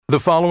The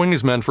following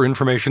is meant for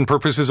information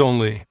purposes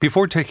only.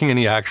 Before taking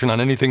any action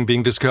on anything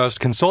being discussed,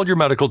 consult your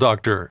medical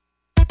doctor.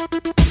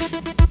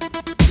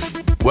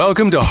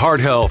 Welcome to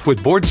Heart Health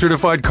with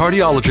board-certified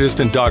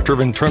cardiologist and doctor of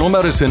internal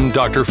medicine,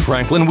 Dr.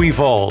 Franklin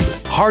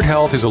Weefald. Heart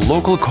Health is a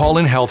local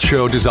call-in health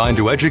show designed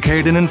to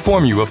educate and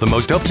inform you of the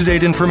most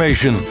up-to-date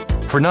information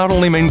for not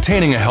only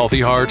maintaining a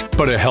healthy heart,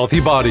 but a healthy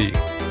body.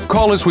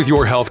 Call us with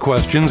your health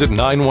questions at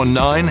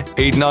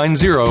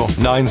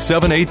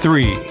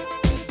 919-890-9783.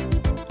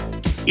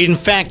 In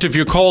fact, if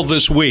you call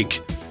this week,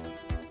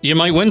 you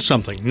might win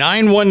something.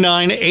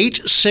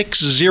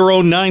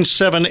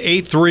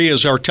 919-860-9783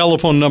 is our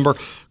telephone number.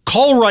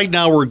 Call right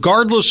now,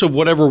 regardless of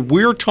whatever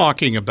we're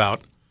talking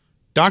about.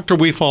 Dr.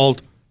 Weefald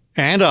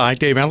and I,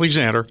 Dave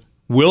Alexander,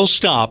 will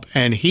stop,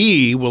 and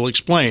he will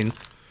explain,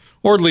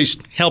 or at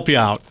least help you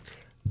out.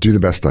 Do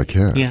the best I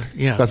can.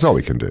 Yeah. That's all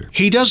we can do.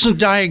 He doesn't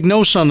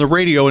diagnose on the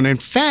radio, and in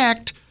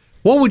fact,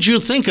 what would you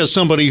think of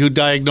somebody who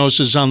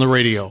diagnoses on the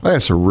radio?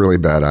 That's a really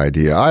bad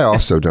idea. I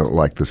also don't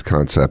like this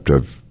concept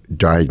of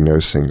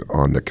diagnosing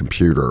on the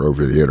computer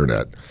over the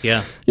internet.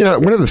 Yeah. You know,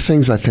 one of the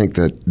things I think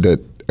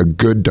that a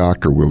good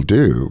doctor will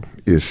do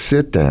is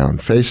sit down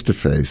face to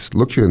face,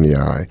 look you in the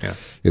eye. Yeah.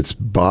 It's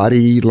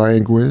body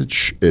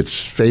language,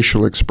 it's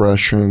facial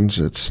expressions,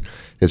 it's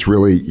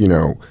really,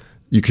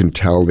 you can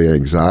tell the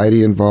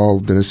anxiety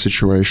involved in a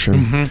situation.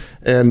 Mm-hmm.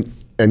 And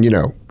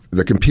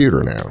the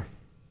computer now.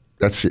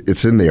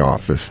 It's in the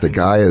office. The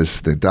guy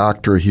is the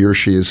doctor. He or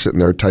she is sitting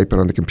there typing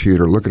on the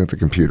computer, looking at the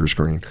computer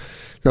screen.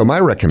 So my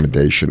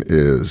recommendation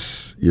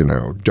is,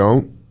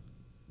 don't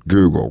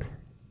Google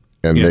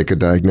and make a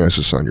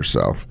diagnosis on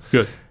yourself.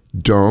 Good.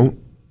 Don't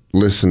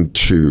listen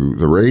to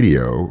the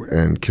radio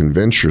and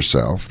convince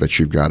yourself that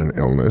you've got an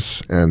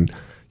illness. And,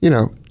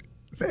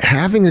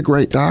 having a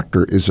great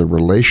doctor is a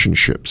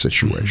relationship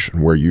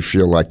situation where you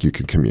feel like you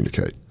can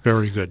communicate.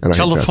 Very good. And I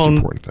think that's the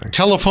important thing.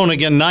 Telephone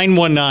again,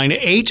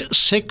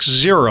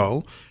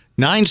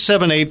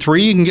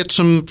 919-860-9783. You can get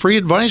some free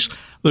advice.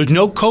 There's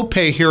no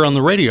copay here on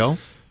the radio.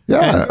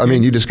 Yeah,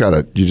 you just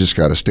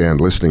gotta stand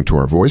listening to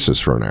our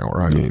voices for an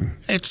hour.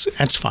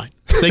 That's fine.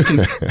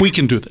 We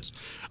can do this.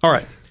 All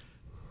right.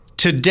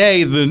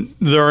 Today,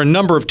 there are a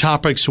number of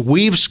topics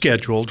we've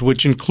scheduled,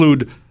 which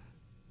include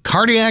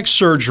cardiac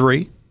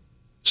surgery,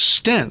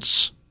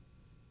 stents,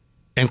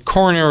 and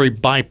coronary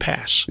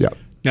bypass. Yeah.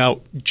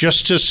 Now,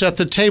 just to set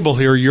the table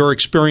here, your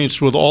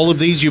experience with all of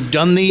these, you've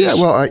done these? Yeah,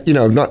 well,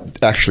 I've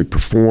not actually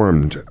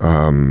performed,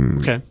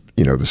 the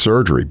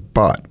surgery,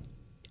 but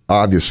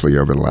obviously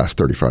over the last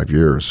 35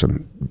 years,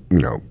 I'm,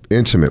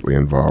 intimately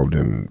involved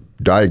in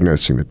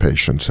diagnosing the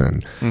patients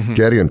and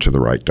getting them to the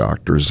right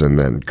doctors and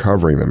then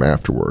covering them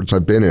afterwards.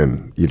 I've been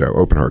in,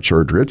 open heart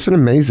surgery. It's an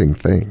amazing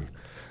thing.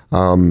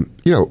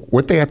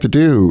 What they have to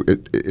do,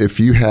 if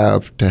you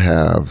have to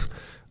have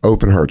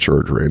open heart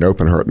surgery, and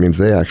open heart means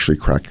they actually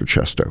crack your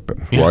chest open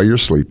while you're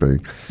sleeping.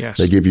 Yes.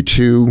 They give you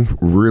two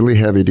really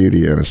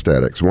heavy-duty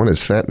anesthetics. One is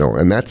fentanyl,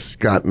 and that's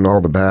gotten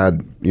all the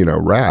bad,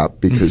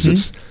 rap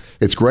because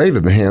it's great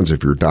in the hands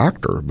of your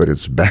doctor, but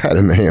it's bad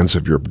in the hands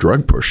of your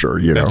drug pusher,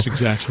 That's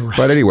exactly right.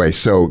 But anyway,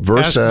 so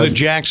Versed... Ask the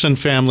Jackson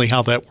family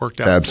how that worked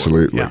out.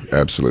 Absolutely,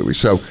 absolutely.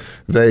 So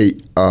they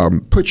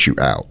put you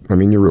out.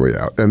 You're really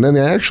out. And then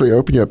they actually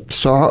open you up,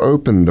 saw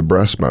open the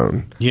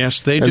breastbone.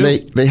 Yes, they do.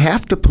 And they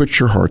have to put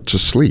your heart to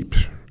sleep.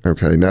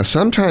 Okay. Now,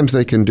 sometimes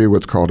they can do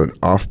what's called an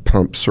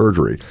off-pump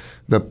surgery.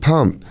 The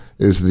pump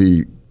is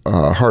the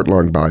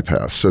heart-lung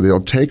bypass. So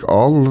they'll take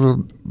all of the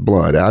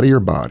blood out of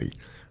your body,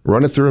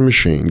 run it through a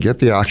machine, get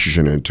the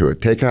oxygen into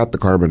it, take out the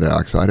carbon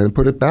dioxide, and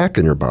put it back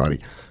in your body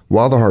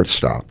while the heart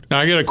stopped. Now,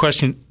 I got a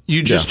question.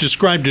 You just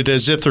described it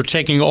as if they're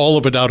taking all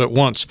of it out at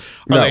once.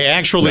 Are they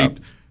actually... No.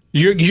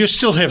 You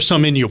still have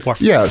some in you.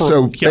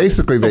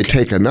 Basically they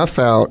take enough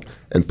out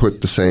and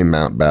put the same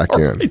amount back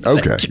in.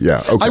 Okay,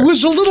 yeah. Okay. I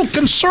was a little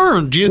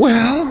concerned.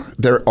 Well,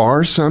 there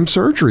are some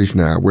surgeries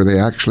now where they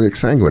actually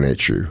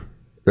exsanguinate you.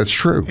 That's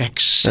true.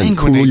 Exsanguinate and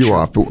cool you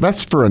off. But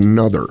that's for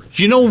another.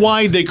 Do you know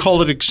why they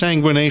call it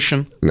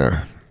exsanguination? No.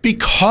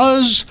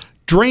 Because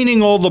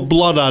draining all the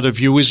blood out of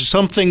you is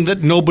something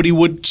that nobody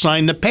would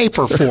sign the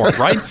paper for,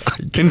 right?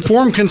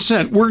 Informed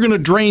consent. We're going to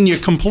drain you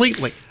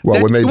completely.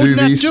 Well, when they do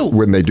these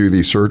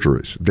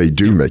surgeries, they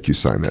do make you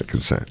sign that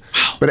consent.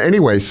 But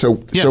anyway, so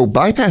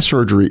bypass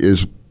surgery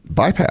is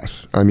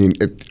bypass.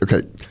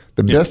 The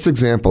best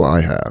example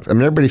I have,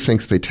 everybody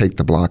thinks they take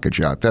the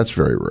blockage out. That's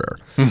very rare.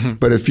 Mm-hmm.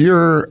 But if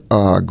you're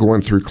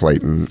going through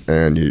Clayton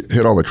and you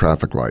hit all the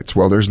traffic lights,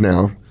 well, there's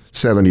now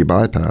 70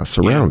 bypass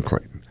around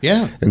Clayton.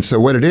 Yeah. And so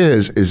what it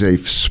is a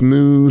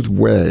smooth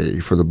way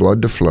for the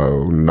blood to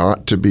flow,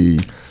 not to be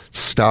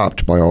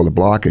stopped by all the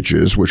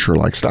blockages, which are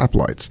like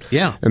stoplights.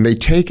 Yeah. And they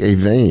take a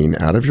vein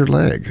out of your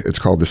leg. It's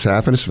called the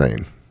saphenous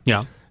vein.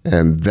 Yeah.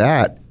 And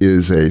that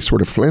is a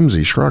sort of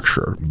flimsy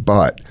structure,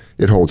 but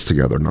it holds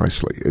together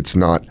nicely. It's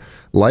not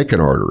like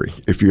an artery.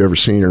 If you've ever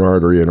seen an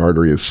artery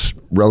is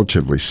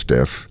relatively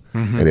stiff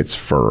and it's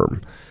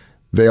firm.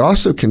 They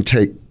also can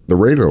take the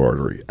radial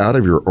artery out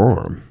of your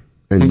arm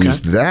and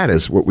use that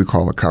as what we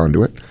call a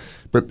conduit,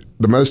 But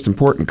the most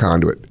important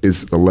conduit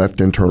is the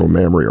left internal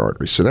mammary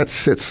artery. So that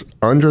sits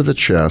under the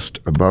chest,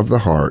 above the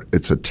heart.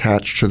 It's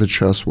attached to the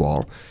chest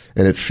wall,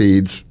 and it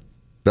feeds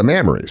the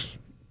mammaries,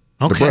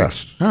 the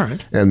breasts, all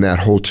right, and that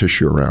whole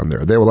tissue around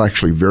there. They will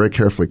actually very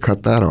carefully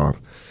cut that off,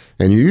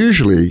 and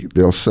usually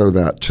they'll sew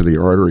that to the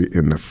artery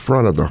in the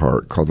front of the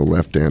heart called the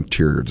left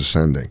anterior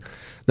descending.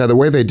 Now, the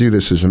way they do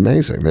this is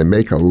amazing. They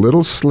make a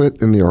little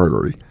slit in the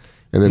artery,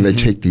 and then they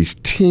take these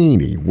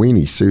teeny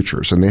weeny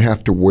sutures, and they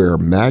have to wear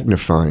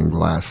magnifying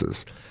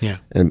glasses. Yeah.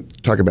 And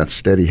talk about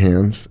steady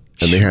hands,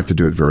 and they have to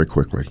do it very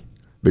quickly,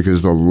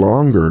 because the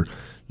longer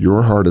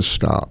your heart is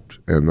stopped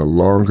and the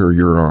longer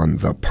you're on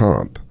the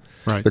pump,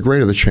 right, the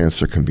greater the chance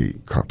there can be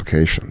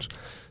complications.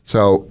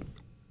 So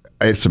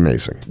it's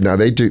amazing. Now,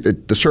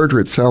 the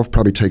surgery itself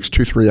probably takes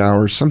 2-3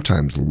 hours,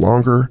 sometimes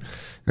longer.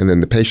 And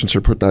then the patients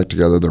are put back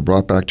together. They're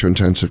brought back to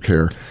intensive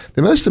care.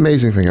 The most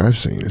amazing thing I've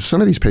seen is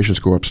some of these patients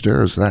go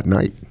upstairs that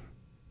night.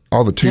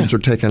 All the tubes are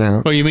taken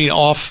out. Oh, you mean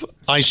off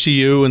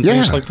ICU and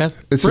things like that?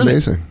 It's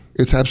amazing.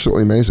 It's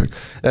absolutely amazing.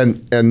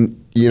 And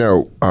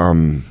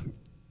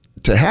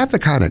to have the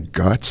kind of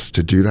guts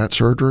to do that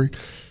surgery,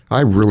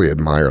 I really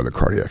admire the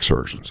cardiac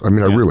surgeons. I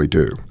mean, I really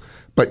do.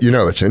 But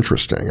it's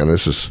interesting, and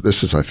this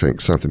is I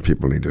think something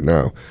people need to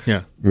know.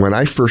 Yeah. When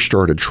I first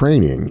started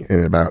training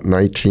in about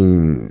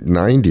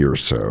 1990 or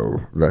so,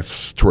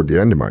 that's toward the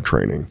end of my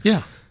training.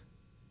 Yeah.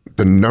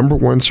 The number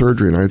one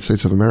surgery in the United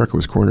States of America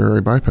was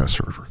coronary bypass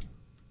surgery.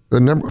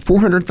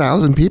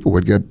 400,000 people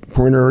would get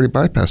coronary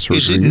bypass surgery.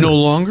 Is it no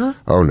longer?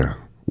 Oh no,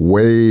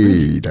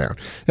 way down.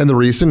 And the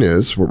reason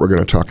is what we're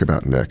going to talk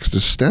about next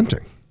is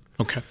stenting.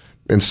 Okay.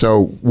 And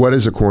so, what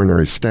is a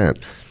coronary stent?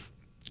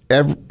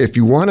 If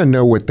you want to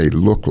know what they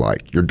look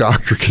like, your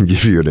doctor can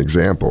give you an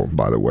example,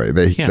 by the way.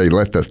 They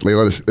let us,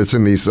 it's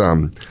in these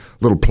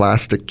little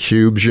plastic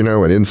cubes, and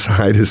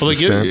inside is the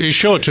stent. You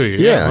show it to you.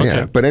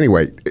 Yeah. But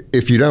anyway,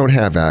 if you don't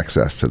have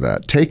access to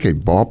that, take a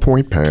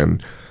ballpoint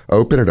pen,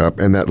 open it up,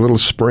 and that little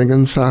spring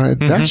inside,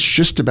 that's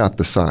just about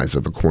the size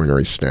of a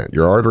coronary stent.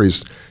 Your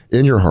arteries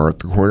in your heart,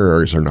 the coronary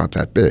arteries are not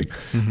that big.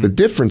 The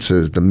difference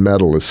is the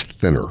metal is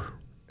thinner.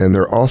 And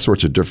there are all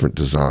sorts of different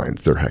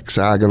designs. They're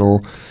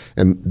hexagonal,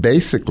 and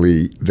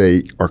basically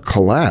they are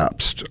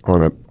collapsed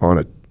on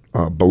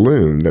a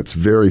balloon that's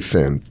very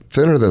thin,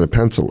 thinner than a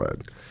pencil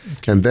lead.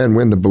 Okay. And then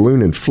when the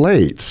balloon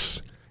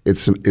inflates,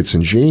 it's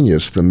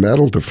ingenious. The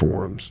metal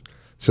deforms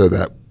so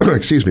that,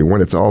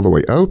 when it's all the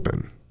way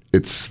open,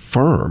 it's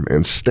firm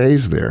and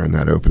stays there in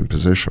that open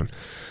position.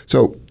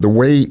 So the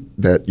way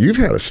that you've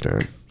had a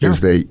stent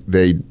is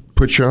they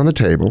put you on the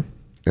table,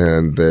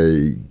 and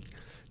they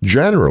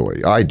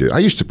generally, I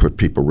used to put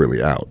people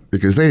really out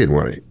because they didn't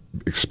want to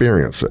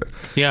experience it.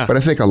 Yeah. But I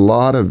think a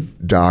lot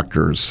of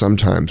doctors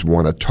sometimes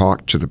want to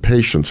talk to the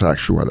patients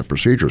actually while the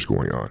procedure is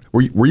going on.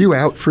 Were you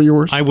out for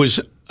yours? I was.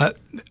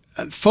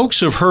 Folks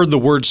have heard the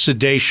word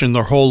sedation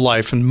their whole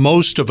life, and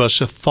most of us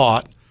have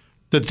thought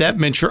that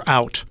meant you're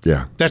out.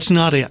 Yeah. That's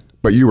not it.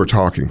 But you were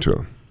talking to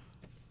them.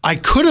 I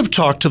could have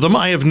talked to them.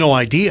 I have no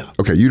idea.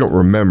 Okay, you don't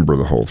remember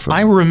the whole thing. I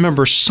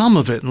remember some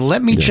of it. And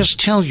let me just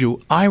tell you,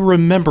 I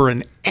remember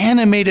an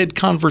animated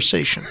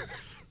conversation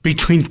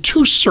between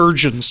two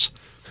surgeons,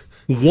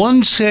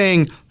 one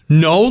saying,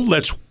 no,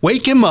 let's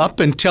wake him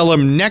up and tell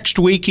him next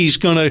week he's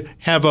going to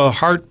have a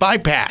heart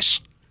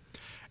bypass.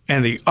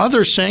 And the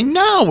other saying,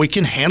 no, we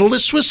can handle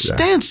this with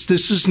stents.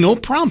 This is no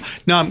problem.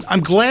 Now, I'm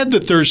glad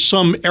that there's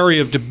some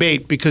area of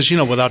debate because,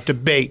 without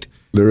debate,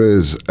 there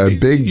is a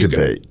big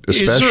debate,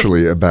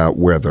 especially about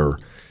whether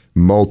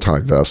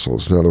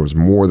multi-vessels, in other words,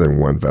 more than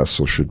one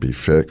vessel should be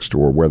fixed,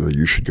 or whether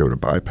you should go to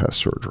bypass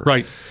surgery.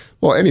 Right.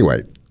 Well,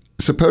 anyway,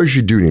 suppose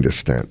you do need a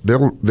stent.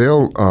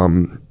 They'll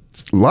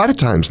a lot of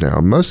times now,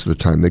 most of the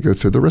time, they go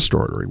through the wrist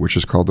artery, which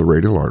is called the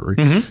radial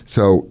artery.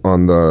 So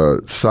on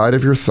the side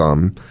of your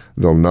thumb,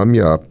 they'll numb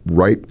you up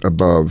right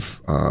above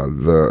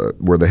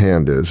where the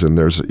hand is, and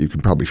you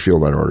can probably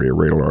feel that artery, a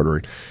radial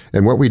artery.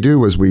 And what we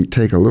do is we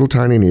take a little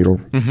tiny needle,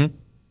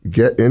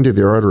 get into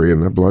the artery,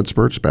 and the blood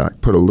spurts back,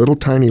 put a little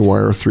tiny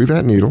wire through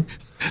that needle.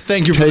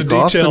 Thank you for the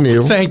detail. Off the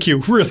needle, thank you,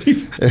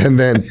 really. And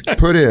then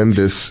put in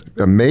this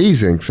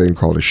amazing thing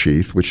called a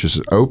sheath, which is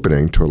an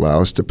opening to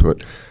allow us to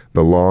put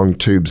the long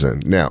tubes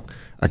in. Now,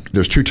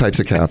 there's two types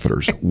of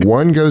catheters.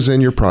 One goes in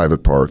your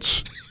private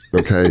parts,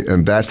 okay,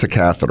 and that's a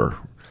catheter.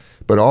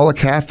 But all a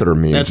catheter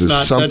means is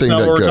something that goes. That's not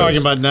what we're talking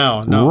about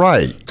now. No.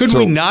 Right. Could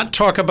we not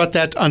talk about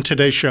that on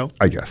today's show?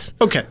 I guess.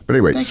 Okay. But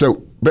anyway,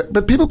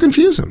 but people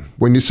confuse them.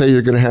 When you say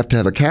you're going to have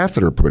a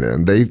catheter put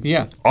in, they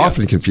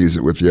often confuse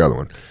it with the other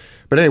one.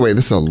 But anyway,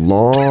 this is a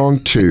long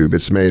tube.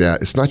 It's made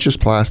out. It's not just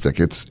plastic.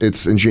 You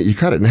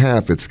cut it in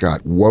half. It's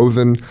got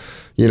woven,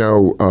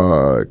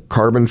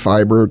 carbon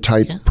fiber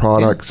type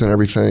products and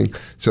everything,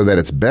 so that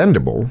it's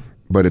bendable,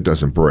 but it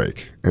doesn't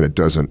break and it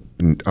doesn't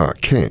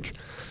kink.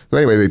 So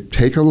anyway, they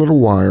take a little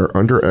wire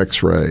under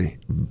X-ray,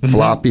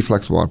 floppy,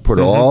 flexible wire, put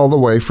it all the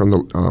way from the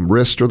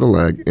wrist or the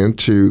leg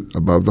into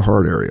above the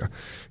heart area,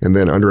 and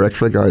then under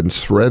X-ray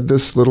guidance, thread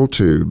this little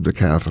tube, the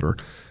catheter,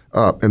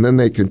 up, and then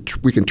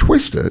we can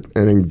twist it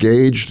and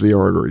engage the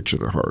artery to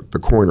the heart, the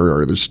coronary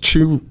artery. There's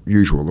two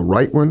usual, the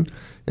right one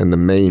and the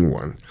main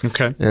one.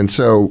 Okay. And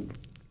so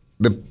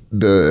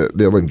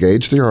they'll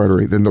engage the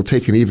artery, then they'll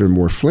take an even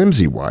more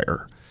flimsy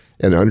wire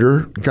and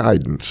under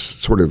guidance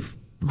sort of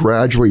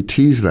gradually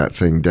tease that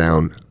thing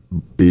down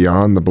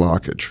beyond the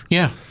blockage.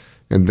 Yeah.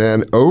 And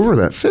then over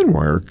that thin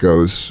wire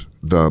goes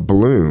the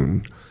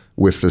balloon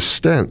with the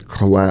stent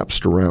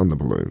collapsed around the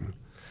balloon.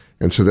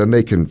 And so then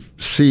they can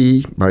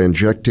see by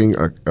injecting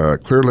a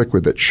clear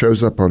liquid that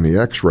shows up on the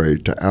x-ray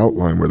to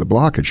outline where the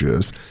blockage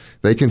is,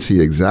 they can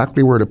see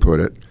exactly where to put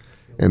it,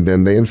 and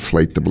then they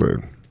inflate the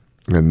balloon.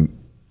 And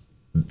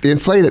they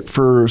inflate it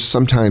for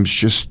sometimes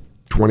just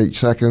 20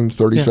 seconds,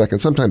 30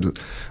 seconds. Sometimes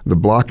the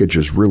blockage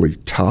is really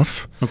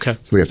tough. Okay.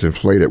 So they have to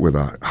inflate it with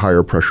a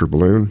higher pressure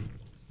balloon.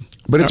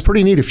 But it's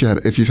pretty neat if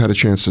you've had a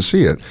chance to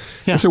see it.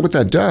 Yeah. And so what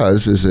that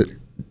does is it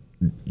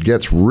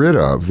gets rid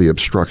of the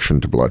obstruction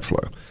to blood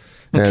flow.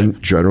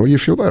 And generally you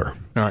feel better.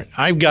 All right.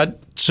 I've got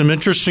some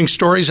interesting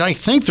stories. I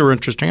think they're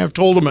interesting. I've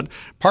told them at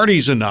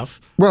parties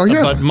enough. Well,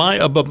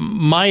 yeah. But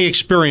my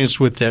experience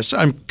with this,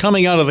 I'm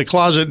coming out of the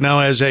closet now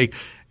as a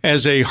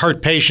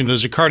heart patient,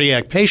 as a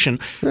cardiac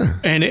patient,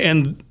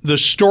 and the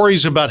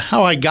stories about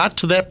how I got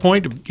to that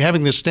point of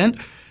having the stent,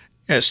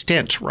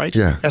 right?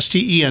 Yeah.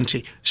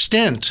 S-T-E-N-T,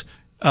 stents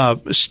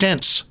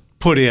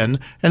put in,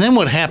 and then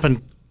what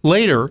happened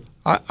later,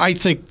 I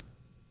think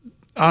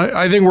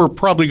we're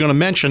probably going to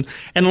mention,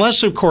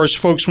 unless, of course,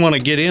 folks want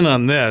to get in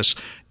on this,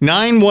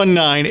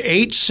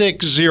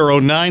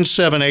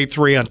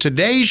 919-860-9783 on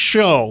today's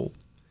show.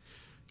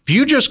 If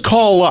you just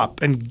call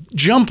up and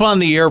jump on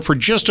the air for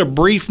just a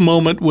brief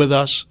moment with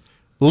us,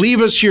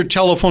 leave us your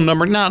telephone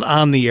number, not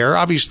on the air.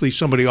 Obviously,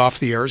 somebody off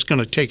the air is going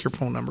to take your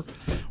phone number.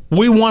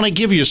 We want to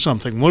give you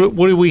something. What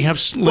do we have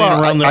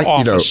laying around the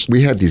office?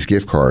 We had these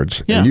gift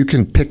cards, and you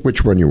can pick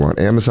which one you want.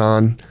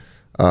 Amazon,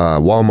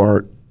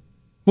 Walmart,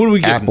 what do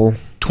we get? Apple.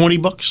 $20?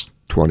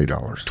 $20.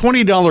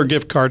 $20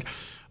 gift card.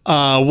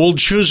 We'll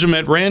choose them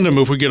at random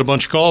if we get a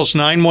bunch of calls.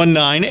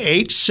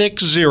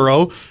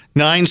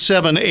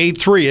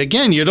 919-860-9783.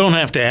 Again, you don't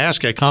have to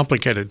ask a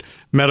complicated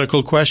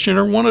medical question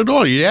or one at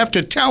all. You have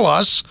to tell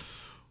us,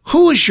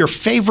 who is your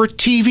favorite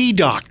TV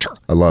doctor?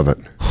 I love it.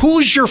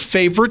 Who's your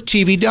favorite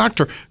TV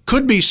doctor?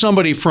 Could be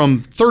somebody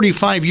from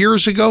 35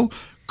 years ago,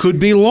 could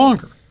be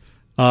longer.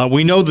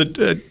 We know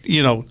that,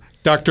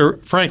 Dr.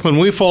 Franklin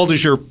Weefald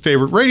is your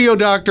favorite radio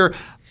doctor.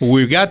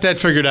 We've got that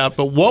figured out.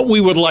 But what we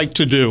would like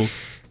to do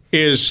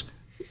is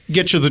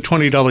get you the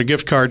 $20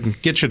 gift card and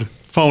get you to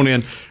phone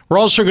in. We're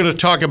also going to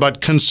talk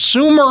about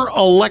consumer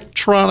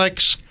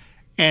electronics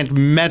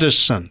and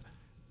medicine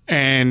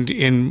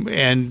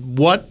and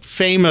what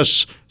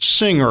famous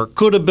singer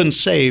could have been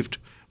saved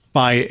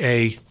by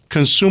a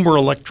consumer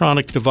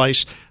electronic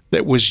device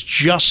that was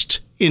just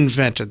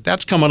invented.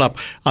 That's coming up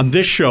on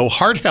this show,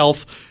 Heart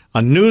Health,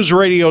 on News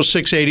Radio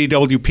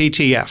 680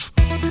 WPTF.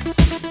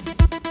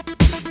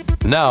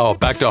 Now,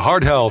 back to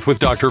Heart Health with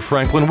Dr.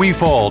 Franklin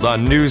Weefald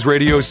on News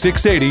Radio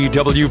 680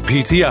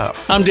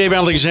 WPTF. I'm Dave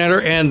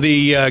Alexander, and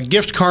the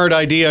gift card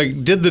idea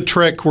did the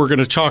trick. We're going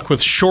to talk with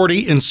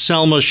Shorty in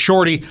Selma.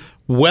 Shorty,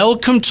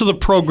 welcome to the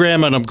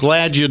program, and I'm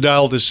glad you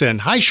dialed us in.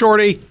 Hi,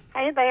 Shorty.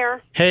 Hey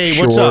there. Hey,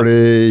 what's up?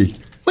 Shorty.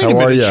 Wait a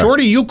minute,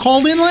 Shorty, you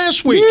called in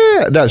last week?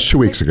 Yeah, that was 2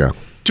 weeks ago.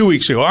 2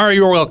 weeks ago. All right,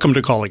 you're welcome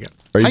to call again.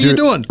 How you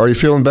doing? Are you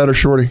feeling better,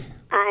 Shorty?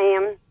 I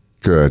am.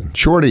 Good.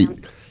 Shorty,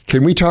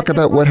 can we talk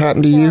about what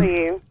happened to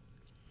you?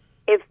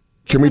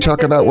 Can we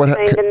talk about what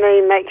happened to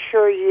me? Make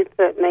sure you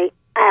put me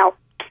out.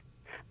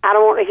 I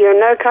don't want to hear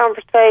no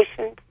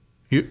conversation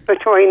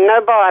between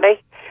nobody.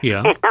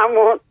 Yeah. And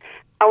I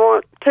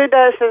want 2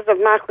 doses of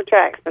Michael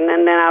Jackson,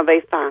 and then I'll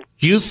be fine.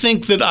 You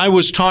think that I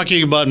was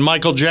talking about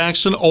Michael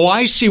Jackson? Oh,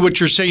 I see what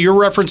you're saying. You're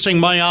referencing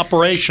my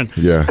operation.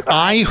 Yeah.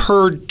 I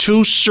heard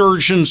 2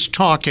 surgeons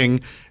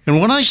talking,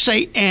 and when I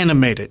say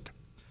animated,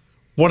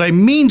 what I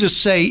mean to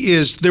say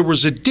is there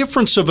was a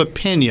difference of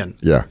opinion.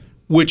 Yeah.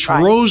 Which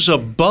rose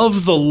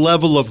above the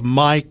level of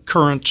my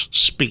current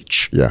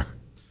speech. Yeah.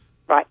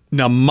 Right.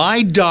 Now,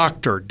 my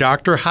doctor,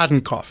 Dr.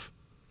 Hadenkoff,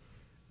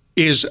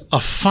 is a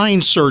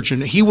fine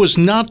surgeon. He was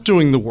not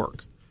doing the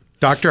work.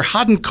 Dr.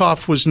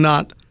 Hadenkoff was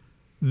not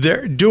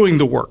there doing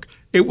the work.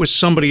 It was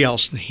somebody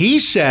else. And he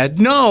said,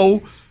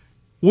 no,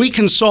 we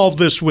can solve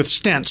this with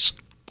stents.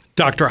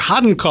 Dr.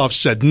 Hadenkoff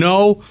said,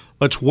 no,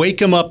 let's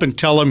wake him up and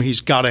tell him he's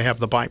got to have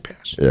the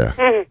bypass. Yeah.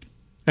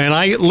 And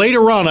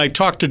later on, I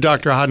talked to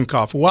Dr.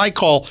 Hadenkoff, who I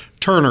call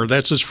Turner.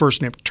 That's his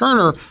first name.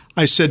 Turner,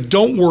 I said,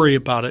 don't worry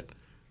about it.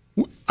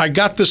 I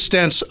got the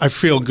stents. I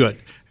feel good.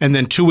 And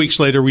then 2 weeks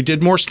later, we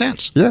did more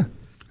stents. Yeah.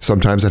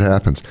 Sometimes it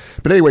happens.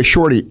 But anyway,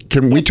 Shorty,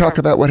 can we talk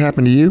about what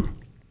happened to you?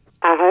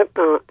 I hope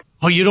not.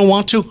 Oh, you don't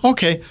want to?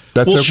 Okay.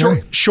 That's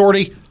okay.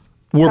 Shorty,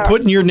 we're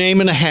putting your name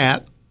in a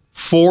hat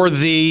for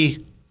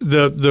the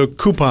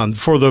coupon,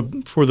 for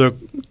the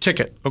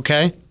ticket,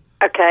 okay?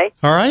 Okay.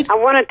 All right. I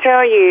want to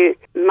tell you,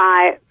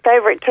 my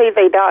favorite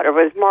TV doctor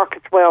was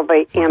Marcus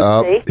Welby,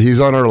 MC. He's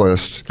on our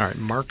list. All right,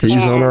 Marcus.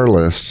 He's on our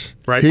list.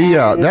 Right.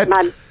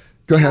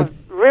 Go ahead.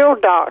 Real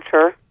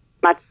doctor,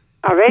 my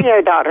Our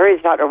radio doctor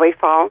is Dr.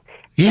 Weefall,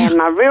 and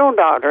my real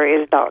doctor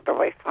is Dr.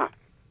 Weefall.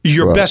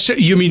 Your best?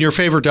 You mean your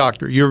favorite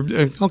doctor? You're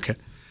okay.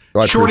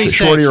 Well,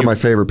 Shorty, are my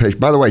favorite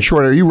patient. By the way,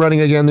 Shorty, are you running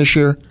again this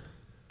year?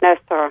 No,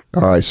 sir.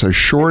 All right, so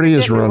Shorty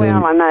is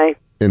running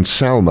in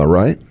Selma,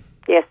 right?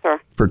 Yes, sir.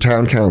 For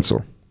town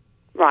council.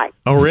 Right.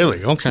 Oh,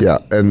 really? Okay. Yeah,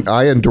 and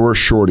I endorse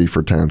Shorty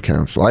for town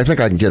council. I think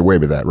I can get away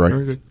with that, right?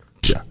 Very good.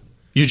 Yeah.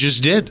 You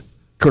just did.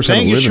 Of course, I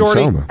don't live in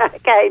Selma.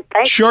 Okay,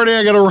 thanks. Shorty,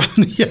 I got to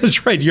run. Yeah,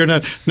 that's right. You're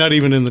not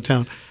even in the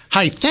town.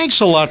 Hi, thanks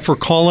a lot for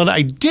calling.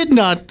 I did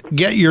not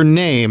get your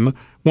name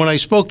when I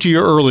spoke to you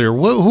earlier.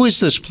 Who is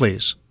this,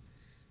 please?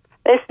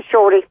 This is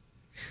Shorty.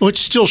 Oh,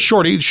 it's still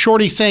Shorty.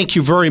 Shorty, thank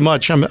you very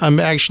much. I'm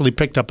actually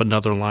picked up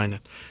another line.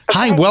 Okay.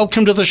 Hi,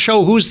 welcome to the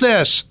show. Who's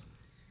this?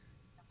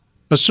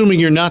 Assuming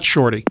you're not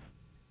Shorty.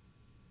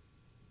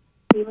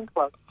 Even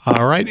close.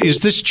 All right.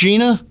 Is this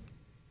Gina?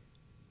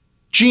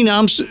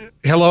 Gina,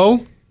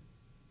 hello?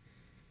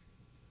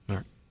 All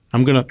right.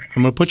 I'm gonna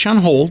put you on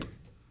hold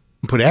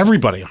and put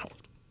everybody on hold.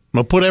 I'm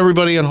going to put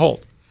everybody on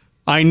hold.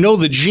 I know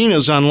that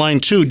Gina's on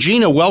line too.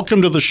 Gina,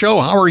 welcome to the show.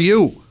 How are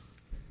you?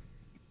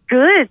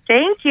 Good,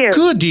 thank you.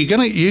 Good.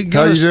 How you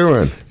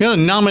doing? You got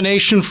a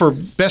nomination for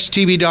Best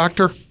TV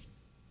Doctor?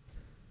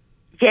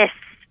 Yes.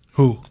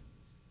 Who?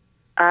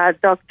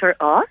 Dr.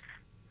 Oz.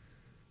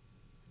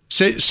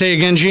 Say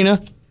again,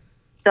 Gina.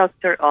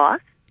 Dr. Oz.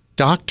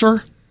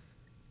 Dr.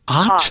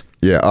 Ott?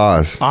 Yeah,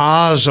 Oz.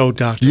 Oz,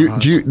 Dr.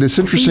 Oz. This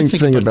interesting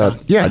thing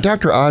about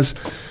Dr. Oz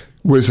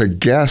was a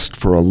guest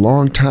for a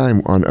long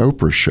time on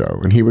Oprah's show,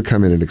 and he would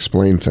come in and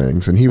explain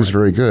things, and he was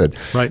very good.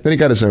 Right. Then he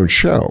got his own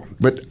show.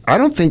 But I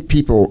don't think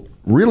people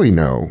really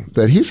know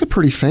that he's a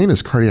pretty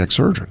famous cardiac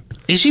surgeon.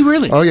 Is he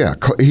really? Oh, yeah.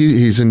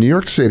 He's in New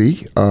York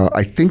City.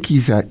 I think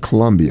he's at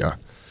Columbia,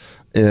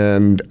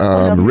 and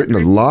written a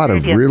lot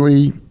of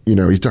really,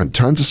 he's done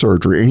tons of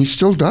surgery, and he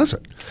still does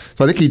it.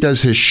 So I think he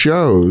does his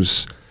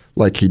shows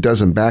like he does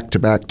them back to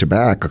back to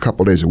back a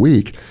couple days a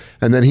week,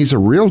 and then he's a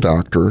real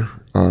doctor.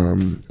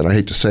 And I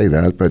hate to say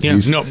that, but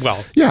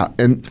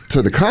and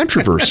so the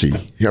controversy,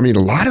 I mean,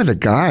 a lot of the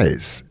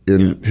guys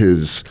in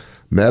his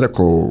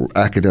medical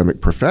academic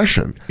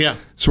profession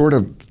sort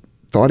of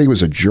thought he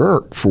was a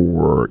jerk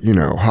for,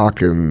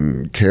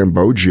 hawking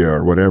Cambodia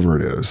or whatever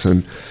it is.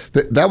 And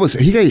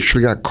he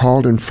actually got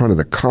called in front of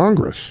the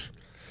Congress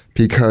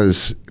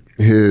because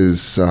his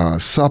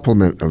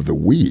supplement of the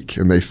week,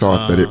 and they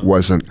thought that it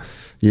wasn't,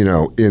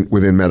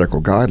 within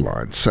medical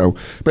guidelines. So,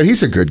 but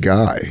he's a good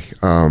guy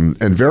and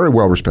very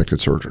well-respected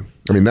surgeon.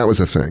 I mean, that was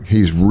the thing.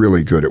 He's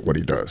really good at what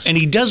he does. And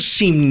he does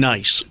seem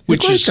nice,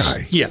 which is a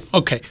great guy. Yeah,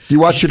 okay. Do you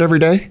watch it every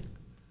day?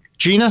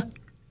 Gina,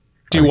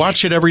 do you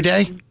watch it every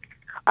day?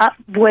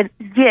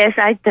 Yes,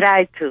 I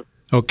try to.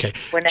 Okay.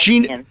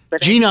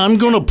 Gina, I'm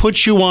going to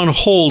put you on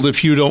hold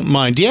if you don't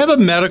mind. Do you have a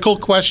medical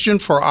question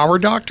for our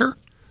doctor?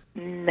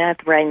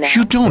 Not right now.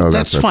 You don't.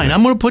 That's fine. Okay.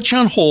 I'm going to put you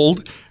on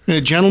hold. And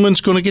a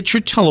gentleman's going to get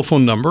your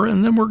telephone number,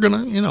 and then we're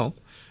going to,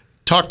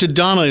 talk to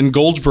Donna in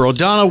Goldsboro.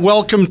 Donna,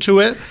 welcome to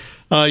it.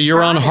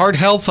 You're on Heart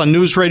Health on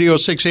News Radio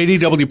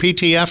 680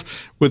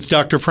 WPTF with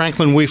Dr.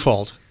 Franklin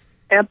Weefald.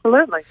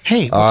 Absolutely.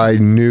 Hey. I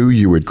knew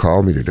you would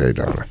call me today,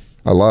 Donna.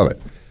 I love it.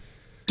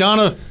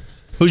 Donna,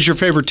 who's your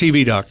favorite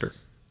TV doctor?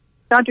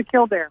 Dr.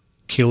 Kildare.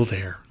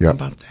 Kildare. Yep.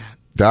 How about that?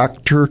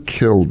 Dr.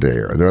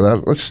 Kildare.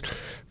 Let's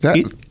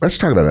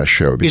talk about that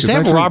show. Is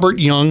that Robert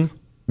Young?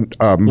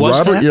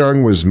 Robert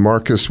Young was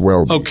Marcus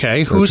Welby.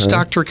 Okay. Who's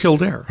Dr.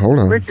 Kildare? Hold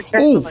on.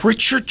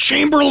 Richard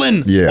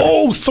Chamberlain. Yeah.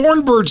 Oh,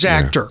 Thornbird's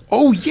actor.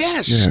 Oh,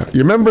 yes. Yeah.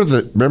 You remember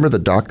the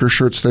doctor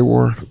shirts they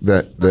wore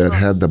that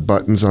had the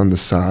buttons on the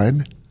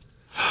side?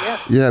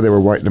 Yeah, they were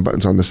white and the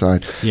buttons on the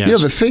side.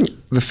 Yes.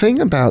 The thing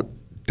about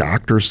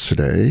doctors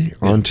today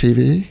on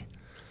TV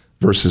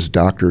versus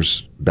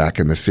doctors back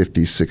in the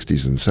 50s,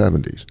 60s, and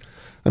 70s.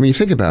 I mean, you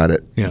think about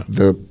it,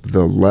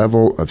 the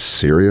level of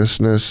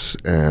seriousness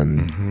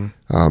and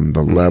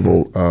the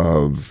level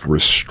of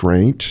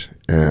restraint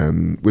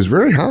was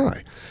very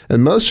high.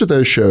 And most of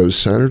those shows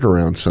centered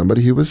around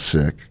somebody who was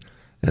sick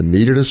and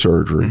needed a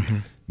surgery,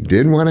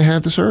 didn't want to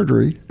have the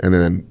surgery, and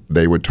then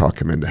they would talk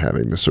him into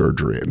having the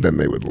surgery, and then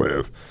they would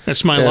live.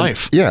 That's my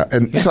life. Yeah,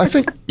 and so I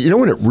think,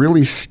 when it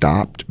really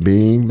stopped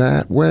being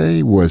that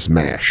way was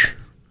MASH.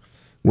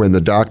 When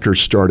the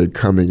doctors started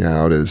coming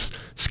out as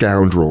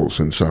scoundrels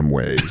in some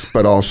ways,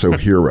 but also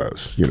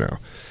heroes,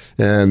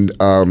 And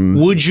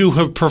would you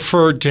have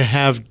preferred to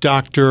have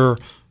Dr.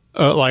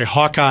 Like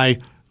Hawkeye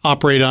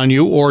operate on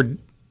you or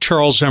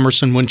Charles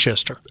Emerson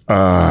Winchester?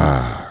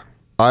 I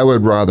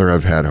would rather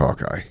have had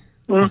Hawkeye.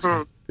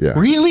 Mm-hmm. Yeah.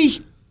 Really?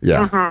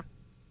 Yeah. Mm-hmm.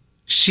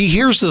 See,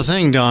 here's the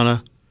thing,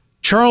 Donna.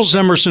 Charles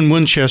Emerson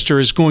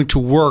Winchester is going to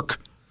work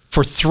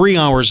for 3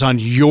 hours on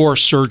your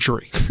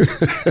surgery.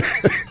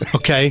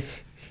 Okay?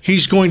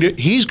 He's going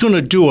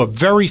to do a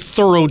very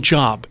thorough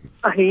job.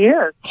 He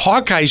is.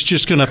 Hawkeye's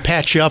just going to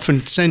patch you up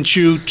and send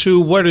you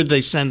to, where did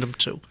they send him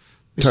to?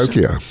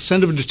 Tokyo.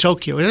 Send him to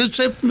Tokyo.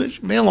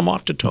 Mail him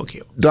off to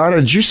Tokyo. Donna,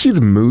 did you see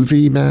the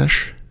movie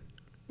MASH?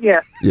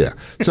 Yeah. Yeah.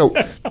 So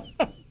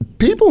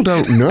people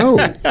don't know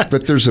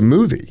that there's a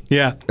movie.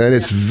 Yeah. And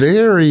it's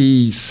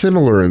very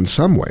similar in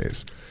some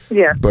ways.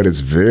 Yeah. But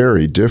it's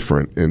very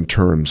different in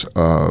terms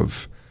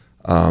of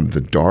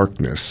the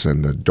darkness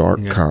and the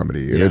dark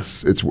comedy. And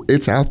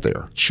it's out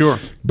there. Sure.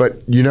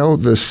 But,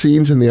 the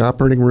scenes in the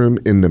operating room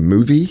in the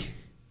movie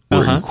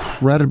were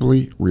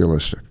incredibly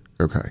realistic.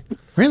 Okay.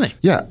 Really?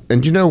 Yeah.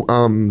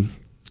 And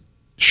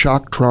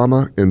shock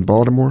trauma in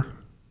Baltimore?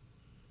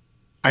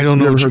 I don't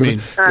know what you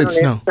mean.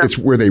 It's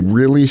where they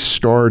really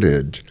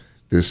started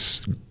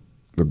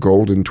the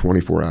golden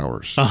 24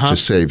 hours to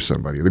save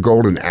somebody, the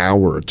golden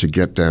hour to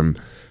get them,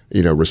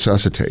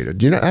 resuscitated.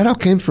 That all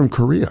came from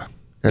Korea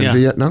and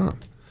Vietnam.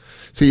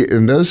 See,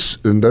 and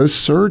those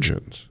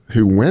surgeons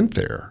who went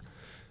there,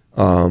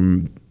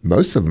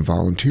 most of them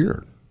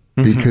volunteered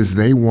because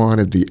they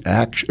wanted the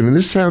action. And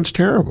this sounds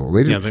terrible.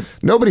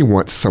 Nobody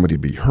wants somebody to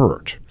be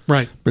hurt.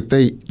 Right. But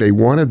they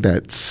wanted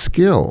that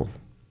skill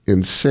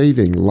in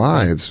saving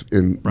lives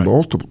in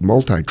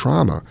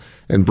multi-trauma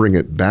and bring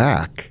it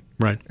back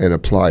and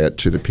apply it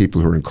to the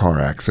people who are in car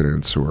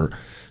accidents or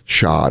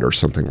shot or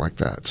something like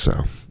that. So,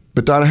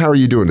 but Donna, how are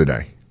you doing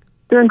today?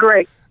 Doing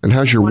great. And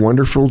how's your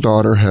wonderful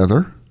daughter,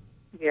 Heather?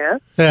 Yes.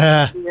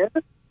 Yes.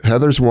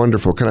 Heather's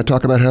wonderful. Can I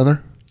talk about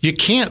Heather? You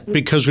can't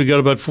because we got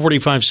about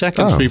 45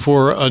 seconds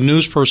before a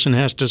news person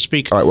has to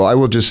speak. All right, well, I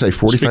will just say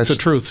 45 Speak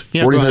the truth.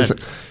 Yeah, 45 go ahead.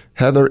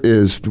 Heather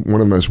is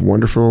one of the most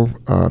wonderful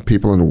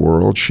people in the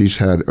world. She's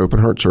had open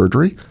heart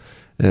surgery,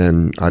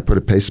 and I put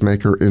a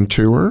pacemaker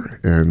into her,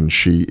 and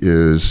she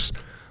is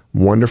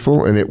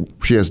wonderful. And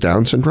she has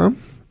Down syndrome,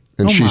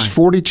 and she's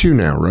 42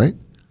 now, right?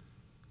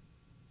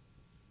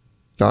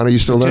 Donna, you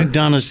still there?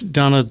 Donna,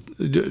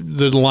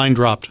 the line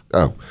dropped.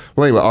 Oh.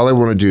 Well, anyway, all I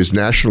want to do is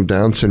National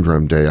Down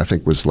Syndrome Day, I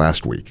think, was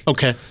last week.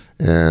 Okay.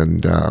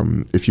 And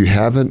if you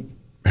haven't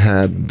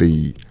had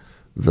the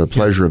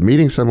pleasure of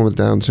meeting someone with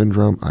Down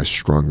syndrome, I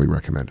strongly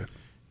recommend it.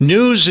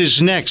 News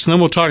is next, and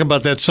then we'll talk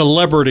about that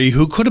celebrity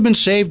who could have been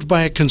saved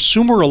by a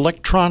consumer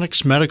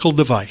electronics medical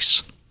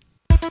device.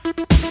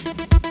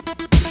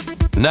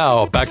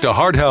 Now, back to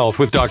Heart Health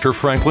with Dr.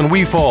 Franklin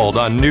Weefald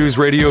on News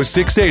Radio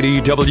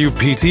 680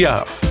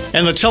 WPTF.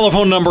 And the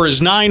telephone number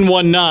is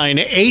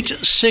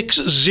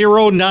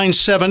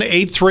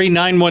 919-860-9783,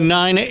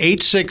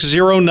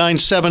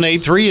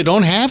 919-860-9783. You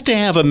don't have to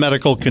have a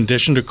medical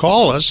condition to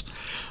call us.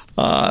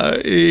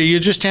 You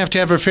just have to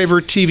have a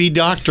favorite TV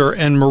doctor,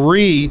 and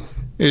Marie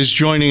is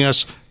joining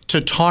us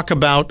to talk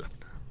about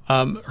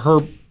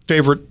her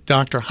favorite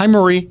doctor. Hi,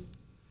 Marie.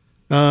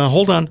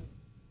 Hold on.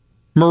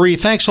 Marie,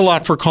 thanks a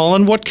lot for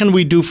calling. What can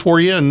we do for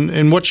you,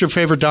 and what's your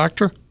favorite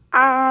doctor?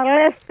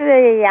 Let's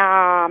see.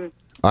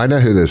 I know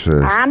who this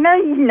is. I know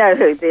you know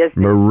who this is.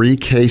 Marie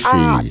Casey.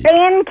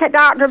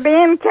 Dr.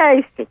 Ben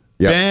Casey.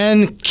 Yep.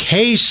 Ben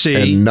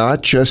Casey. And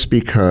not just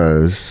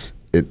because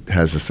it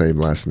has the same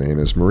last name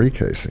as Marie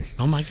Casey.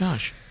 Oh, my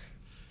gosh.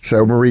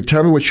 So, Marie,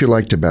 tell me what you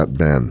liked about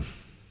Ben.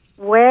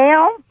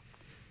 Well,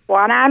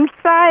 what I'm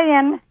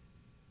saying,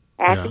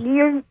 after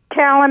you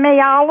telling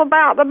me all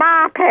about the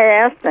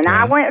bypass, and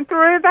I went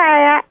through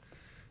that,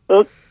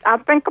 I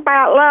think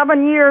about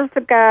 11 years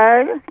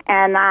ago,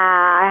 and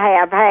I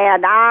have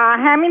had,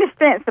 how many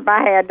stents have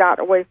I had,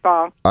 Dr.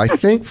 Weefald? I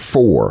think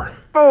 4.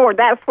 4,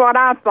 that's what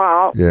I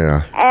thought.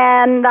 Yeah.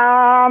 And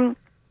I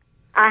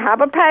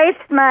have a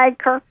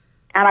pacemaker,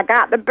 and I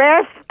got the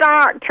best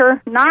doctor,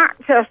 not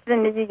just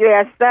in the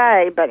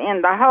USA, but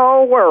in the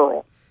whole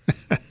world.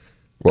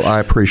 Well, I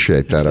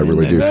appreciate that. I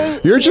really do.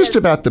 You're just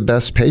about the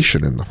best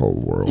patient in the whole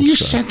world. You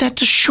said that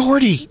to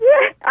Shorty. Yeah,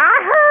 I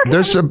heard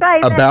There's him say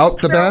that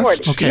about the to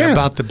best? Shorty. Okay, Yeah.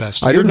 about the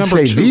best. I You're didn't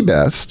number say 2. the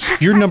best.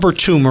 You're number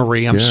 2,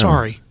 Marie. I'm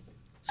sorry.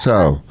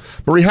 So,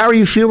 Marie, how are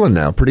you feeling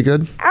now? Pretty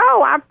good?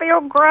 Oh, I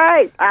feel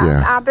great.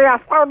 Yeah. I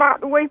saw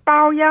Dr.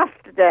 Weefald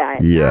yesterday.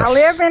 Yes. I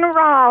live in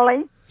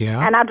Raleigh,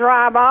 Yeah. and I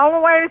drive all the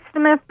way to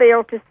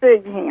Smithfield to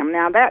see him.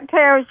 Now, that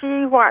tells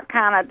you what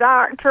kind of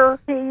doctor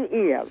he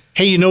is.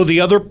 Hey, you know the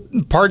other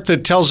part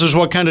that tells us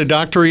what kind of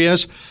doctor he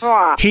is?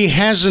 What? He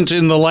hasn't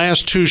in the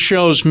last 2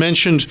 shows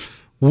mentioned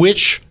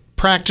which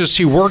practice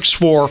he works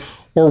for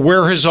or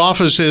where his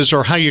office is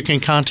or how you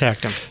can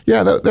contact him.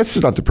 Yeah, that's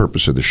not the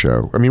purpose of the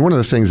show. I mean, one of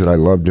the things that I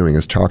love doing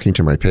is talking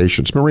to my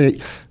patients. Marie,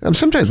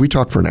 sometimes we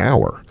talk for an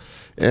hour.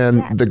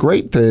 And the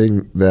great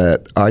thing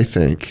that I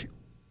think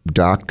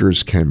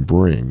doctors can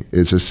bring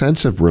is a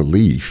sense of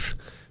relief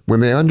when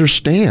they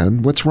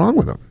understand what's wrong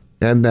with them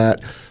and that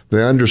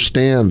they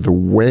understand the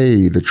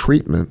way the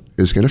treatment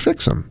is going to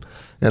fix them.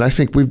 And I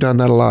think we've done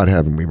that a lot,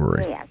 haven't we,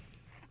 Marie? Yes.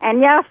 And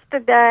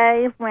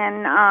yesterday,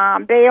 when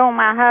Bill,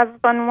 my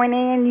husband, went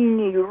in, you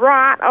knew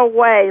right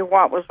away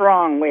what was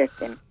wrong with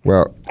him.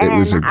 Well, it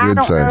was a good I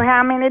don't thing. know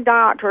how many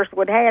doctors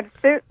would have to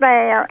sit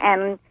there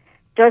and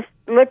just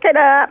look it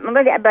up and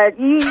look at, but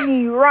you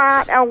knew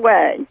right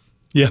away.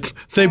 Yep.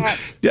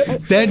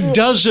 That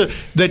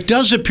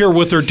does appear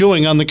what they're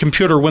doing on the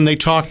computer when they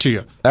talk to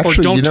you Actually, or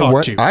don't you know talk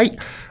what? to you.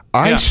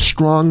 I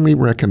strongly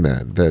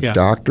recommend that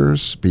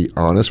doctors be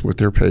honest with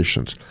their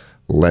patients.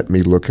 let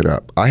me look it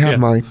up. I have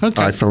my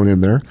iPhone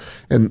in there,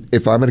 and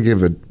if I'm going to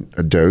give a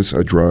dose,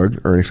 a drug,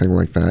 or anything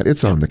like that,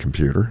 it's on the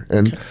computer.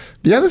 And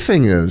the other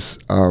thing is,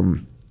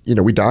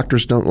 we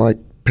doctors don't like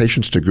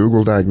patients to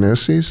Google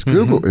diagnoses.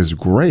 Google is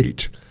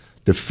great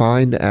to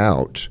find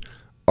out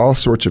all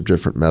sorts of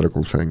different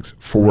medical things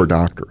for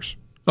doctors.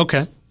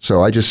 Okay.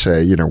 So I just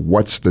say,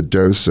 what's the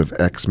dose of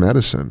X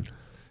medicine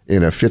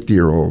in a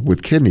 50-year-old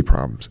with kidney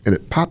problems? And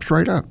it pops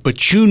right up.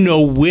 But you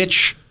know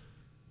which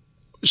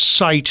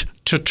site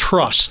to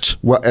trust.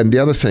 Well, and the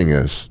other thing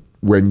is,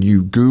 when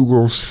you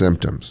Google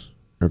symptoms,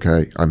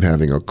 okay, I'm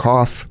having a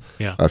cough,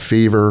 a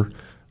fever,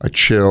 a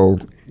chill,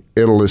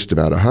 it'll list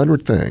about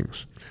 100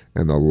 things.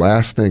 And the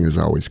last thing is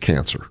always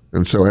cancer.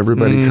 And so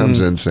everybody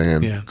comes in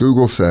saying,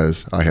 Google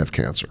says I have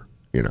cancer,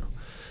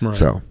 Right.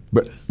 So,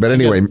 but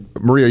anyway,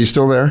 Maria, are you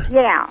still there?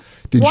 Yeah.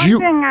 One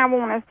thing I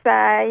want to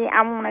say,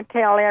 I want to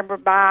tell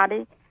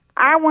everybody,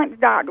 I went to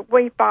Dr.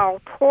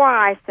 Weefall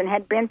twice and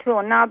had been to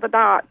another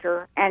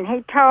doctor, and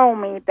he told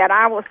me that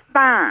I was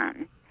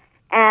fine.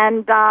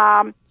 And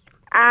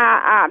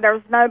there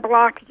was no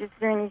blockages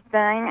or anything.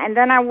 And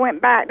then I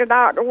went back to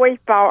Dr.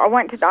 Weefall. I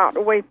went to Dr.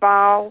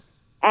 Weefall,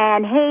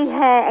 and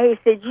he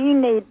said, you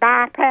need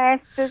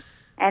bypasses,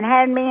 and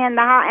had me in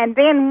the hospital. And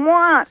then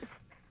once,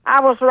 I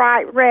was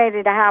right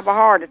ready to have a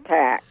heart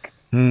attack,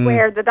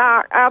 where the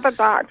other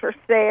doctor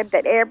said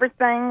that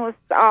everything was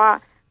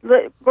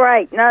looked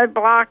great, no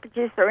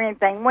blockages or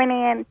anything. Went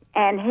in,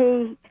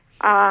 and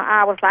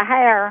I was a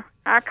hair.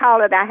 I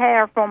call it a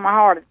hair from a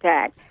heart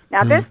attack.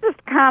 Now, this is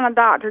the kind of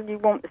doctor you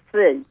want to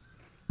see.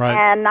 Right.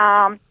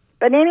 And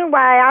but anyway,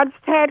 I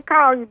just had to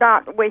call you,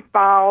 Dr.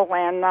 Weefall,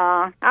 and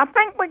I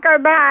think we go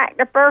back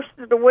the first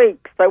of the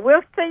week, so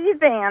we'll see you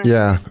then.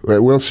 Yeah,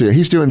 we'll see.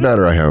 He's doing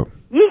better, I hope.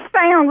 You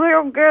sound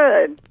real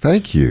good.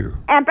 Thank you.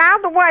 And by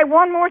the way,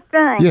 one more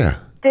thing. Yeah.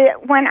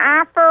 When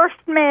I first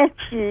met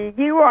you,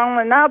 you were on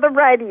another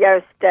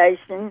radio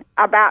station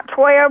about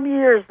 12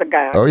 years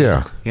ago. Oh,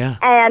 yeah. Yeah.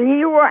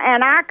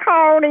 And I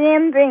called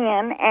in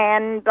then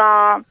and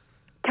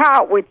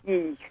talked with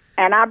you,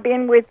 and I've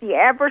been with you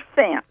ever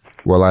since.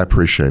 Well, I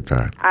appreciate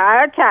that.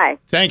 Okay.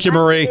 Thank you,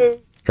 Marie.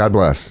 God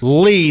bless.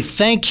 Lee,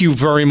 thank you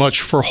very much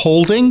for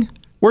holding.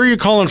 Where are you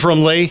calling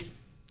from, Lee?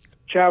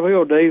 Chapel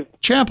Hill, Dave.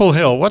 Chapel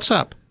Hill. What's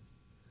up?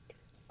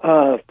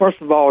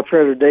 First of all,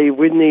 Trader Dave,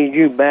 we need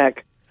you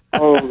back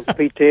on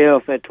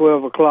PTF at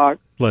 12 o'clock.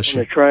 Bless you.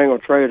 The Triangle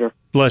Trader.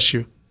 Bless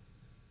you.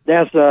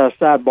 That's a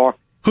sidebar.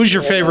 Who's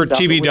your favorite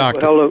TV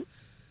doctor?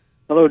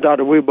 Hello,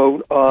 Dr.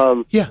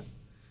 Weebo. Yeah.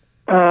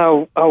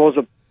 I was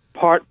a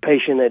heart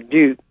patient at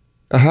Duke.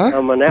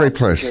 I'm an Great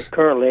place.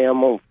 Currently,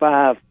 I'm on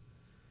 5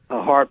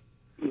 heart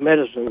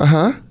medicine.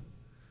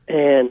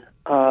 And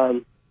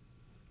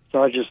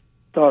so I just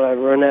thought I'd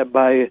run that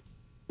by you.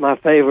 My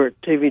favorite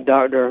TV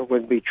doctor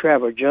would be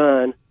Trapper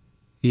John.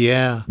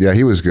 Yeah. Yeah,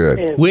 he was good.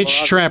 And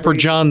which Trapper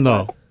John,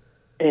 though?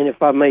 And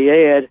if I may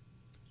add,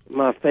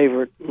 my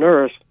favorite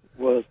nurse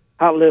was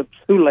Hot Lips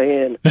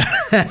Houlihan.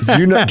 Do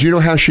you know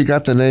how she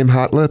got the name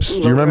Hot Lips?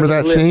 Do you remember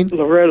that scene?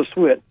 Loretta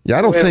Swit. Yeah,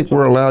 I don't think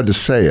we're allowed to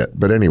say it,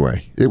 but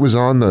anyway, it was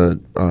on the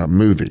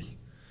movie.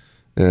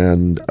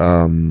 And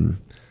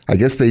I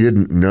guess they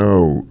didn't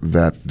know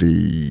that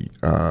the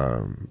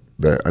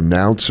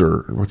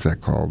announcer, what's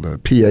that called? The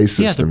PA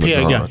system was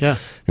on. Yeah.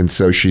 And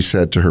so she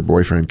said to her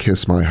boyfriend,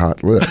 "Kiss my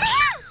hot lips."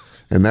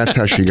 And that's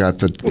how she got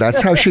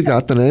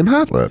the name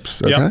Hot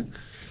Lips. Okay? Yep.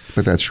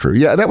 But that's true.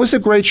 Yeah, that was a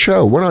great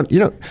show.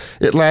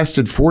 It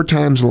lasted 4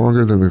 times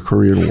longer than the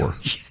Korean War.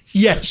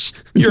 Yes,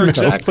 you're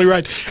exactly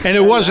right. And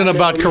it wasn't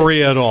about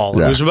Korea at all.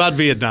 Yeah. It was about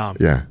Vietnam.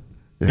 Yeah.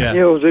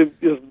 It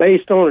was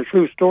based on a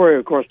true story,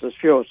 of course, the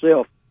show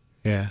itself.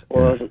 Yeah.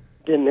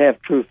 Didn't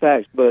have true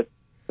facts, but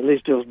at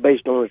least it was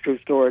based on a true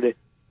story,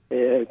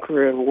 the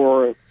Korean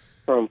War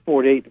from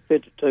 48 to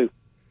 52.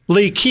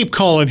 Lee, keep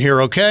calling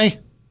here, okay?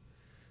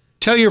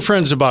 Tell your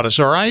friends about us,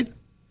 all right?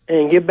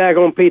 And get back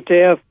on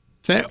PTF.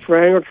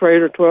 Triangle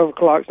Trader, 12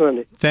 o'clock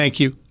Sunday. Thank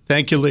you.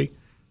 Thank you, Lee.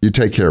 You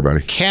take care,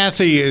 buddy.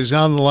 Kathy is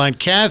on the line.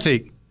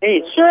 Kathy.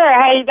 Hey, sure.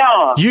 How you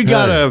doing? You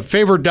got a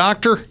favorite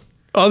doctor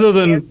other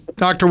than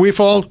Dr.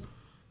 Weefald?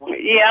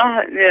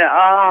 Yeah.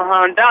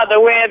 Dr.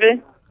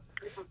 Webby.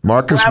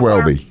 Marcus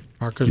Welby.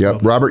 Welby.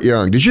 Robert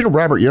Young. Did you know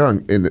Robert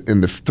Young in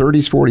the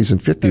 30s, 40s,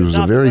 and 50s was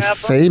a very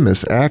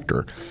famous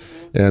actor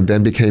and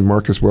then became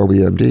Marcus Welby,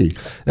 MD.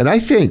 And I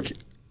think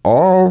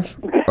all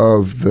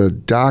of the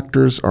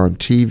doctors on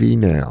TV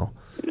now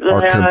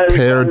are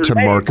compared to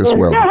Marcus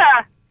Welby.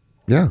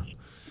 Yeah.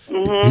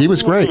 He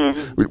was great.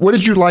 What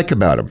did you like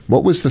about him?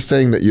 What was the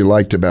thing that you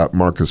liked about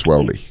Marcus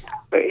Welby?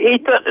 He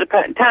took the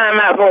time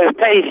out for his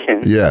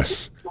patients.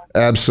 Yes,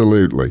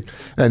 absolutely.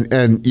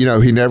 And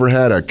he never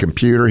had a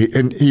computer.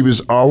 He was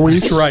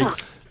always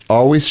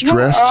always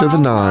dressed to the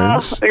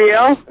nines.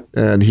 Yeah.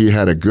 And he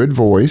had a good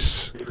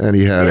voice, and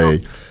he had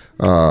a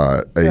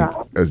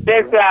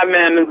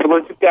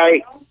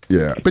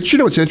yeah. But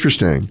what's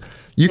interesting?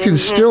 You can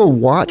still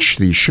watch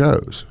these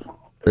shows.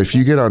 If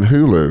you get on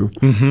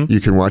Hulu, you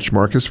can watch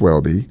Marcus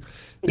Welby.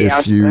 Yeah,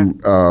 if you,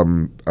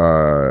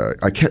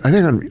 I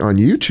think on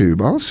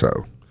YouTube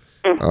also,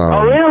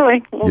 Oh,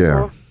 really?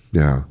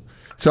 Yeah.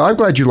 So I'm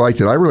glad you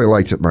liked it. I really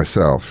liked it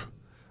myself.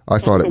 I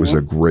thought it was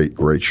a great,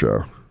 great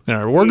show. All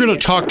right, we're going to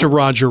talk to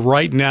Roger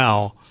right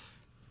now.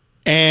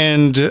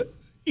 And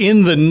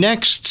in the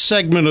next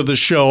segment of the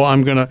show,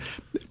 I'm going to...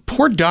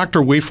 Poor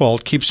Dr.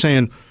 Weefald keeps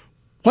saying,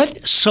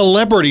 what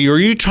celebrity are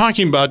you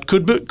talking about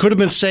could have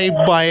been saved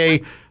by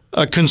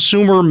a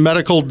consumer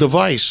medical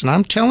device? And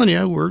I'm telling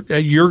you,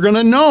 you're going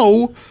to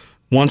know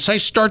once I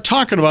start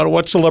talking about it,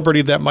 what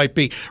celebrity that might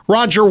be.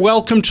 Roger,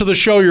 welcome to the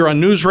show. You're on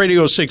News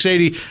Radio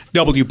 680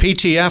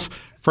 WPTF.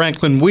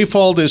 Franklin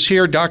Weefald is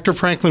here, Dr.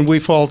 Franklin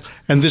Weefald,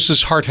 and this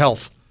is Heart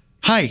Health.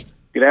 Hi.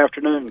 Good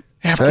afternoon.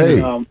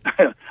 Afternoon.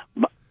 Hey.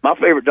 My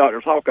favorite doctor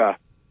is Hawkeye.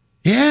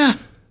 Yeah.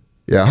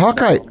 Yeah,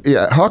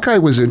 Hawkeye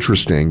was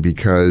interesting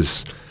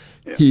because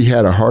he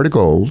had a heart of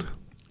gold,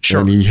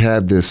 and he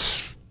had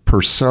this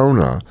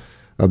persona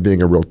of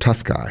being a real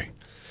tough guy.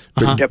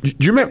 But do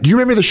you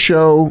remember the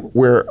show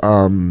where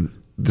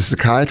the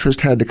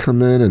psychiatrist had to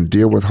come in and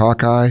deal with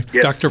Hawkeye?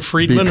 Yes. Dr.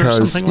 Friedman or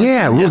something like that?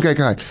 Yeah, real good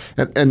guy.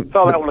 And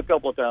saw that one a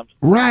couple of times.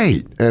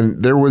 Right.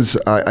 And there was,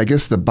 I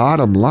guess the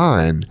bottom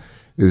line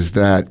is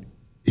that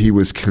he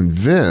was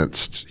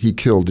convinced he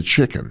killed a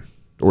chicken.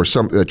 Or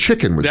a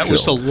chicken was killed. That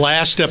was the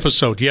last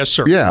episode. Yes,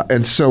 sir. Yeah,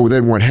 and so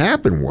then what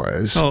happened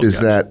was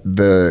that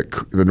the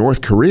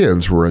North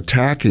Koreans were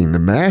attacking the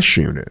MASH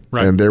unit,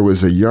 and there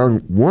was a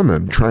young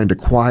woman trying to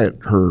quiet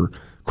her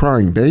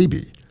crying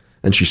baby,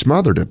 and she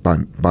smothered it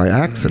by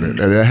accident,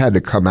 and it had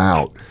to come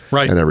out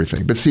and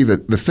everything. But see, the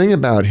thing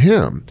about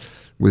him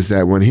was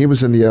that when he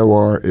was in the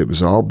OR, it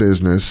was all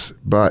business,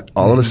 but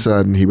all of a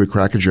sudden he would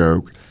crack a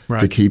joke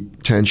to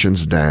keep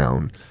tensions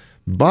down.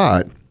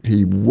 But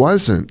he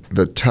wasn't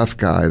the tough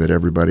guy that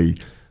everybody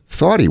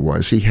thought he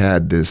was. He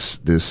had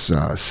this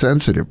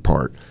sensitive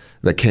part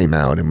that came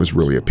out and was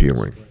really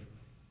appealing.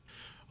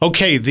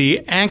 Okay,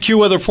 the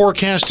AccuWeather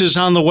forecast is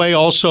on the way.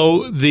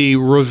 Also, the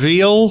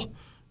reveal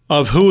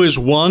of who has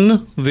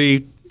won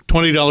the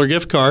 $20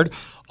 gift card.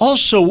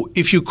 Also,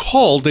 if you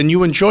called and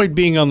you enjoyed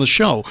being on the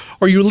show,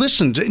 or you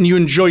listened and you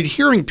enjoyed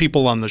hearing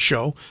people on the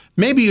show,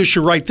 maybe you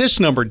should write this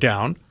number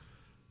down,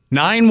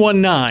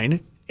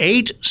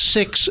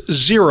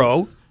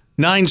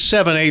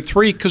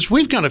 919-860-9783, because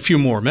we've got a few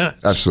more minutes.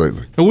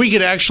 Absolutely. And we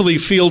could actually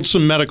field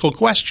some medical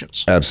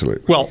questions.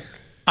 Absolutely. Well,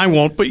 I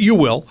won't, but you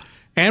will.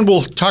 And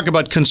we'll talk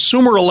about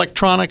consumer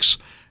electronics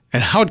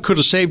and how it could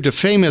have saved a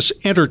famous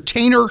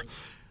entertainer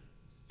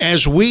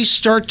as we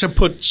start to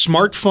put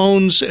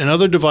smartphones and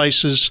other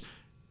devices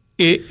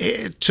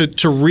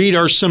to read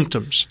our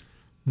symptoms.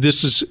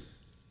 This is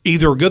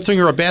either a good thing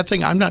or a bad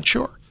thing. I'm not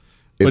sure.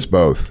 It's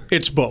both.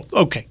 It's both.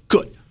 Okay,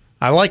 good.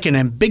 I like an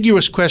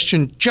ambiguous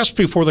question just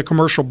before the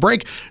commercial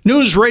break.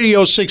 News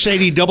Radio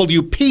 680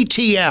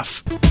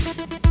 WPTF.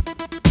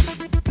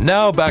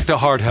 Now back to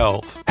Heart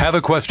Health. Have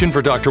a question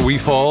for Dr.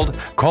 Weefald?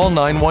 Call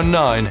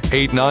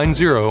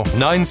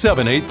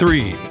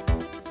 919-890-9783.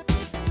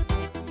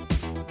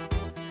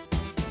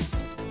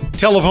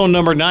 Telephone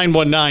number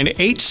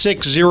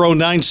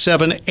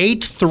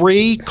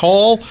 919-860-9783.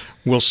 Call.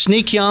 We'll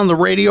sneak you on the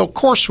radio. Of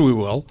course we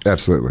will.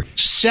 Absolutely.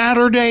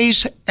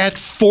 Saturdays at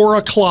 4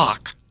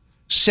 o'clock.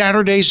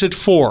 Saturdays at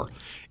 4.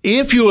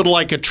 If you would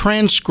like a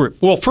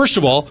transcript, well, first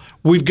of all,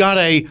 we've got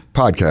a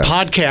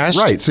podcast.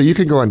 Right. So you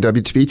can go on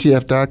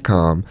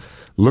WPTF.com,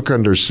 look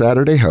under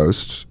Saturday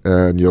hosts,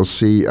 and you'll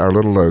see our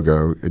little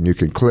logo, and you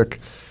can click,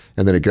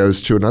 and then it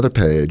goes to another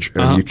page,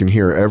 and you can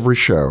hear every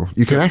show.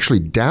 You can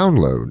actually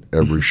download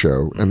every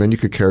show, and then you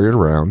could carry it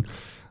around.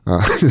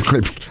 I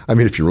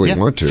mean, if you really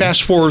want to.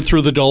 Fast forward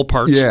through the dull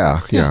parts. Yeah.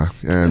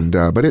 And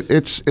but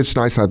it's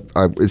nice.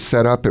 It's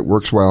set up. It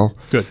works well.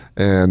 Good.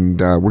 And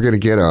we're going to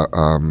get a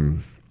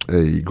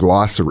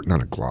glossary,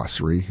 not a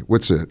glossary.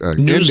 What's a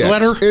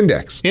newsletter?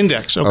 Index.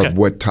 Okay. Of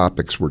what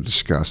topics were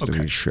discussed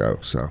in each show.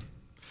 So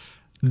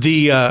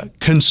the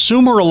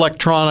consumer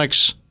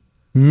electronics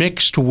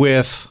mixed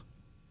with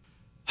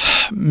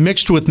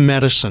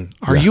medicine.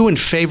 Are you in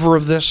favor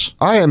of this?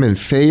 I am in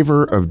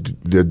favor of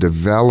the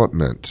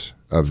development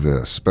of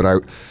this,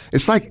 but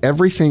it's like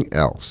everything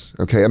else.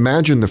 Okay,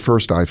 imagine the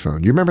first iPhone.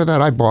 Do you remember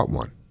that? I bought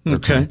one.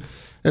 Okay.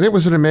 And it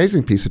was an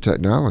amazing piece of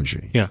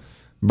technology. Yeah.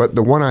 But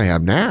the one I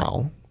have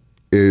now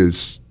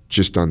is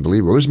just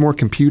unbelievable. There's more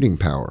computing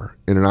power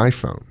in an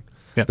iPhone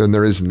than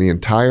there is in the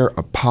entire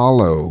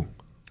Apollo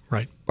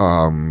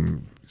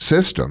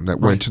system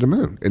that went to the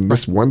moon in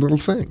this one little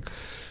thing.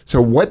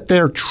 So what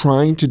they're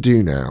trying to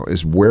do now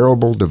is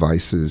wearable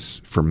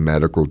devices for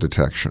medical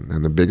detection.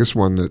 And the biggest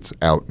one that's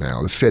out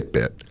now, the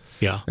Fitbit.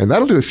 Yeah. And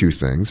that'll do a few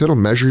things. It'll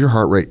measure your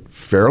heart rate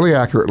fairly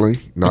accurately,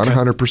 not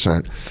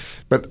 100%.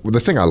 But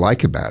the thing I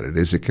like about it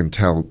is it can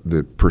tell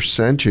the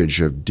percentage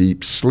of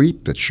deep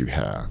sleep that you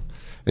have.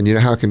 And you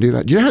know how it can do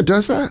that? Do you know how it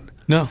does that?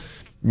 No.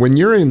 When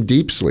you're in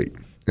deep sleep,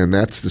 and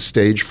that's the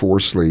stage 4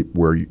 sleep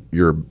where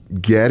you're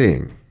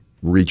getting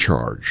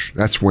recharge,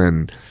 that's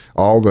when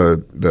all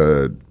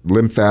the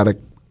lymphatic,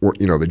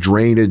 the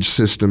drainage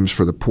systems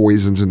for the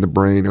poisons in the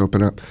brain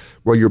open up.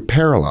 Well, you're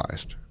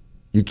paralyzed.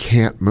 You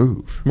can't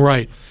move.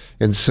 Right.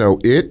 And so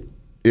it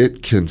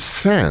can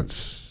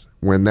sense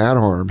when that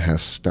arm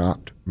has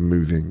stopped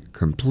moving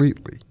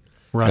completely.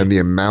 Right. And the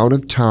amount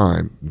of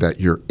time that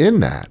you're in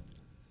that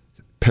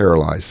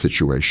paralyzed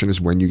situation is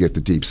when you get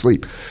the deep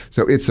sleep.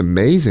 So it's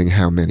amazing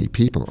how many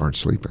people aren't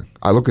sleeping.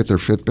 I look at their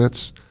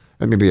Fitbits,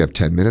 and maybe they have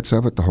 10 minutes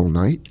of it the whole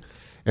night.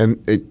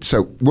 And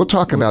so we'll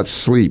talk about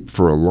sleep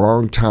for a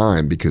long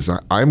time, because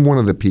I'm one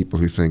of the people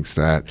who thinks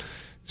that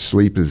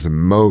sleep is the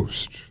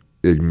most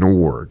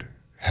ignored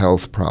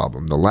health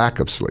problem, the lack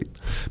of sleep.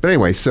 But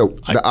anyway, so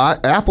the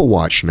Apple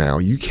Watch now,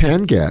 you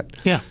can get,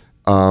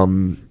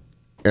 and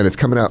it's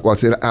coming out, well,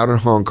 it's out in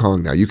Hong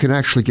Kong now. You can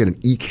actually get an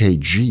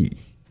EKG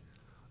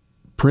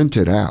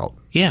printed out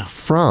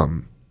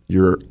from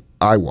your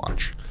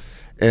iWatch.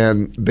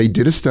 And they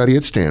did a study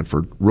at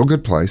Stanford, real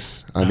good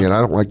place. I mean, I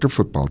don't like their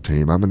football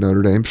team. I'm a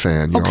Notre Dame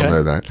fan. You all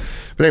know that.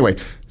 But anyway,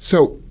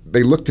 so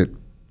they looked at,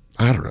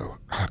 I don't know,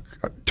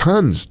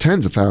 tens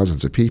of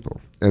thousands of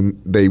people.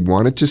 And they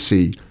wanted to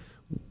see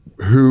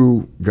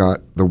who got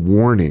the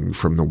warning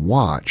from the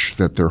watch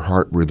that their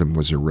heart rhythm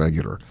was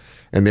irregular.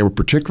 And they were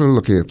particularly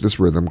looking at this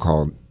rhythm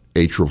called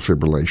atrial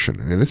fibrillation.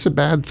 And it's a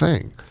bad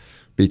thing,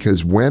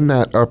 because when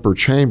that upper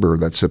chamber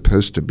that's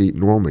supposed to beat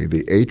normally,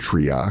 the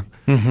atria,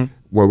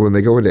 well, when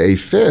they go into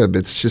AFib,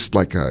 it's just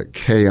like a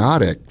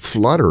chaotic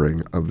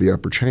fluttering of the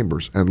upper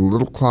chambers, and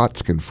little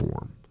clots can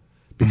form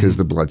because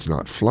the blood's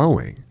not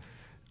flowing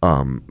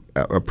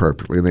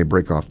appropriately, and they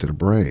break off to the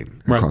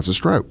brain and cause a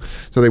stroke.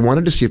 So they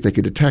wanted to see if they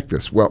could detect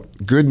this. Well,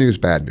 good news,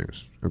 bad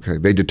news. Okay,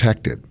 they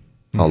detected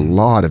a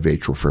lot of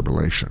atrial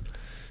fibrillation.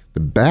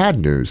 The bad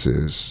news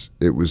is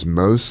it was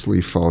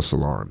mostly false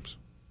alarms.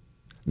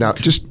 Now,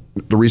 just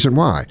the reason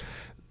why.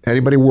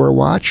 Anybody wear a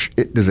watch?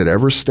 Does it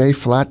ever stay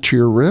flat to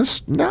your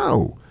wrist?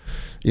 No.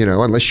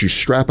 Unless you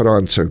strap it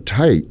on so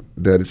tight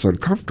that it's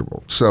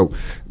uncomfortable. So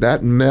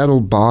that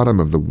metal bottom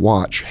of the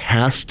watch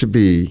has to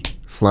be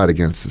flat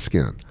against the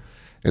skin.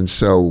 And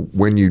so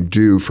when you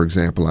do, for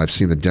example, I've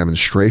seen the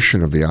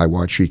demonstration of the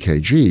iWatch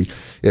EKG,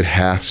 it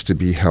has to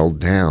be held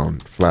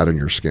down flat on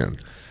your skin.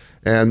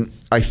 And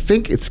I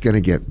think it's going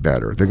to get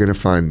better. They're going to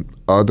find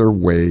other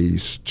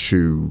ways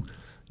to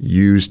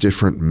use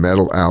different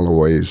metal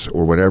alloys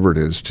or whatever it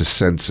is to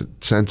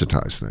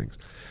sensitize things.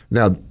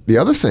 Now, the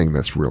other thing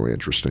that's really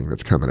interesting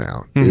that's coming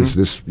out is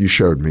this, you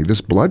showed me,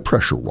 this blood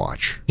pressure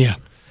watch. Yeah.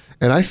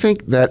 And I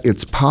think that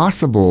it's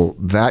possible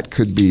that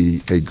could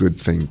be a good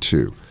thing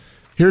too.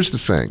 Here's the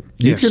thing.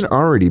 You can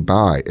already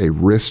buy a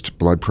wrist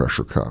blood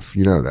pressure cuff.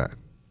 You know that.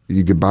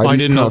 You can buy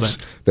these cuffs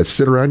that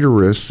sit around your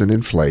wrists and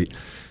inflate.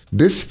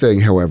 This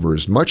thing, however,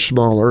 is much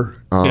smaller.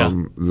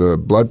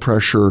 The blood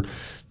pressure,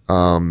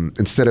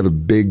 instead of a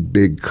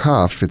big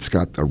cuff, it's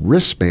got a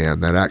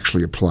wristband that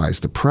actually applies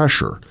the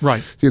pressure.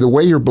 Right. See, the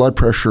way your blood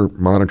pressure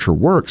monitor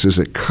works is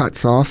it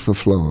cuts off the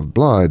flow of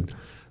blood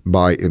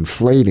by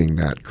inflating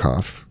that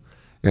cuff,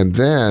 and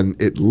then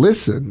it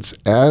listens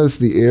as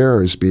the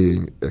air is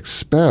being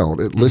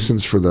expelled. It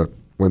listens for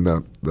when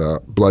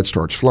the blood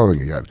starts flowing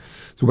again.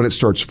 So when it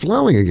starts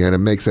flowing again, it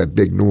makes that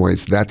big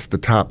noise. That's the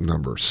top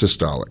number,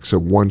 systolic, so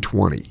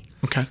 120.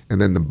 Okay. And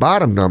then the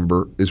bottom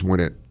number is when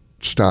it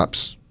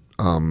stops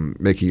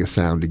making a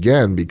sound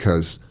again,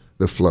 because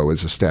the flow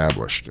is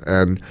established.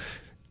 And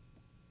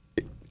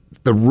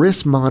the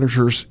wrist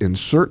monitors in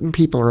certain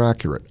people are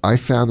accurate. I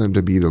found them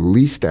to be the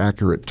least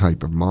accurate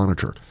type of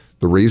monitor.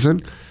 The reason?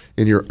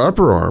 In your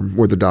upper arm,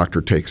 where the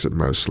doctor takes it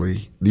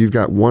mostly, you've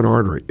got one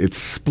artery. It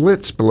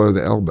splits below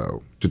the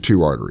elbow to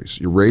two arteries.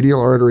 Your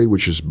radial artery,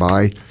 which is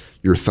by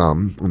your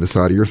thumb, on the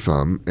side of your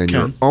thumb, and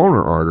your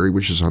ulnar artery,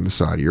 which is on the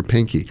side of your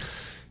pinky.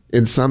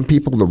 In some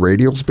people, the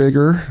radial's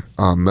bigger.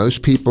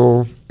 Most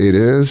people, it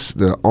is.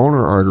 The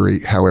ulnar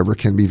artery, however,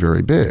 can be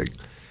very big.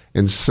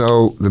 And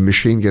so the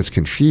machine gets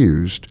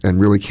confused and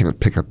really can't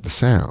pick up the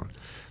sound.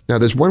 Now,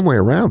 there's one way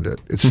around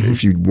it. It's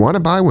if you want to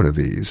buy one of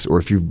these, or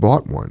if you've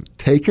bought one,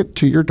 take it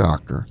to your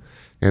doctor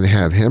and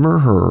have him or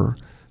her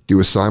do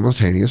a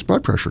simultaneous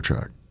blood pressure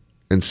check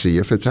and see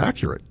if it's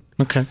accurate.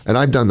 Okay. And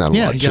I've done that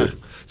a lot too.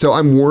 So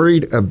I'm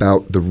worried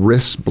about the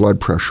wrist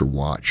blood pressure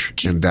watch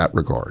in that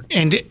regard.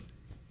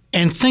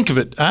 And think of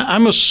it,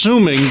 I'm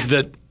assuming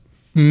that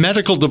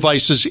medical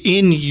devices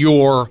in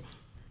your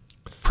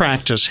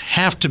practice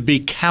have to be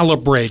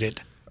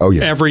calibrated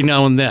every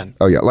now and then.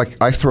 Oh, yeah. Like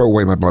I throw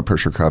away my blood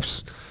pressure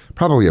cuffs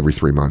probably every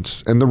 3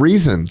 months. And the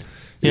reason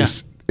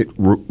is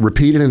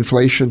repeated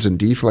inflations and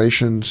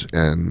deflations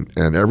and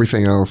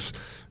everything else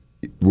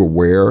will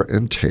wear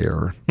and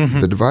tear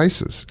the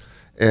devices.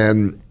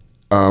 And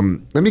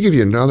let me give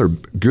you another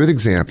good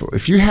example.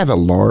 If you have a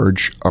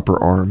large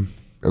upper arm,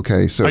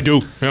 okay, so I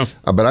do, yeah.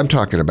 But I'm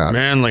talking about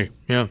manly,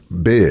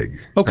 big.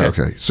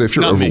 Okay. So if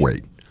you're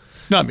overweight,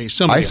 not me.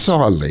 Somebody else.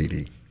 saw a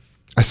lady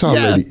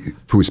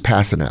who was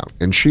passing out,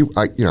 and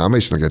I'm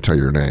just not going to tell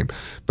you her name,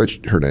 but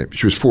her name.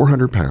 She was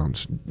 400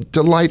 pounds,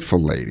 delightful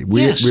lady.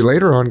 We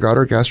later on got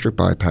her gastric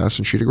bypass,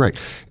 and she did great.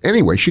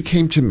 Anyway, she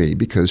came to me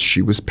because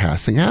she was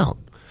passing out,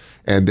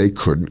 and they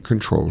couldn't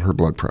control her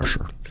blood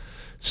pressure.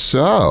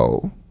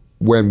 So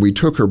when we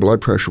took her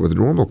blood pressure with a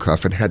normal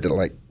cuff and had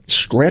to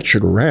stretch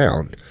it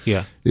around,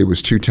 it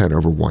was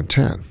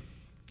 210/110.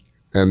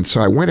 And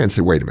so I went in and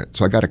said, wait a minute.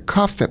 So I got a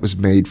cuff that was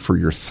made for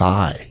your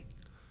thigh.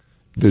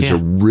 There's a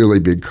really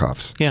big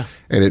cuffs. Yeah.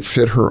 And it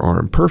fit her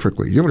arm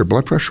perfectly. You know what her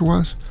blood pressure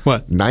was?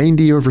 What?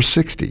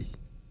 90/60.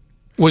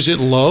 Was it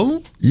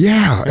low?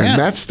 Yeah. And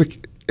that's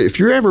if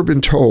you've ever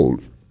been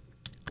told,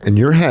 and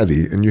you're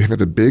heavy, and you have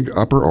the big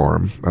upper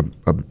arm,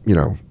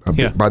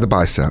 by the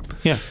bicep,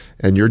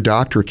 and your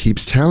doctor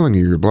keeps telling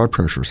you your blood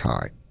pressure's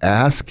high,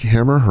 ask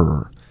him or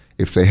her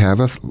if they have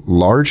a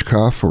large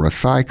cuff or a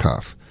thigh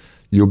cuff.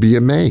 You'll be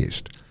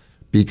amazed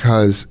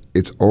because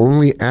it's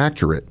only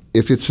accurate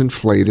if it's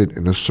inflated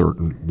in a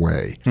certain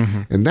way.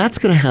 And that's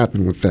going to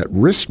happen with that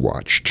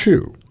wristwatch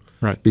too,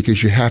 right?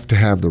 Because you have to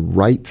have the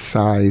right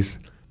size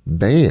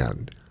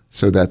band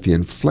so that the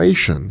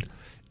inflation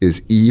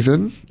is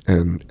even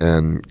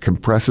and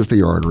compresses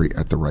the artery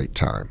at the right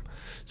time.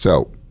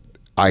 So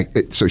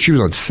she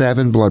was on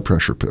 7 blood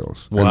pressure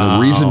pills. Wow.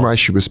 And the reason why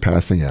she was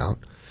passing out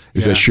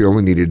is that she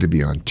only needed to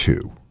be on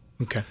 2.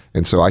 Okay.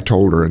 And so I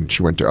told her, and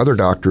she went to other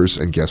doctors,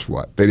 and guess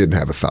what? They didn't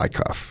have a thigh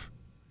cuff.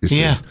 You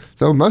see? Yeah.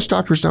 So most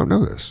doctors don't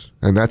know this,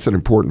 and that's an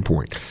important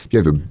point. If you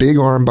have a big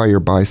arm by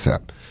your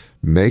bicep,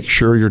 make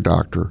sure your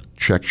doctor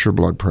checks your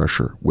blood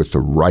pressure with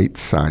the right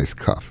size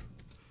cuff.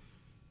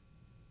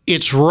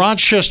 It's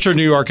Rochester,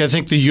 New York. I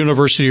think the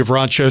University of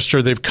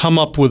Rochester, they've come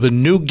up with a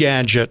new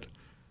gadget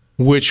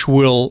which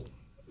will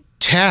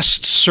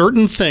test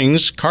certain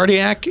things,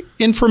 cardiac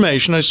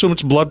information. I assume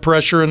it's blood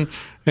pressure and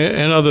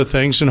other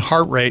things, and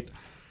heart rate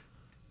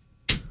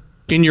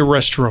in your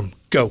restroom.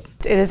 Go.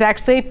 It is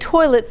actually a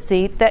toilet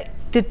seat that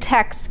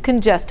detects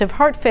congestive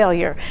heart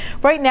failure.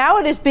 Right now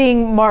it is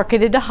being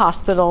marketed to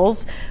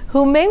hospitals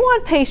who may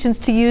want patients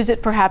to use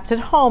it perhaps at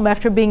home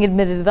after being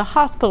admitted to the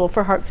hospital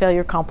for heart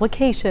failure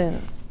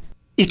complications.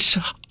 It's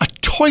a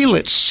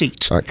toilet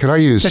seat. Can I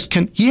use...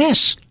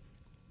 Yes.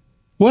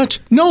 What?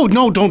 No,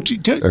 don't.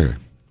 Okay.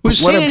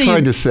 What I'm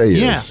trying to say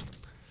is...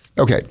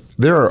 Okay,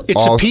 there are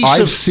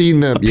I've seen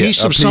them. A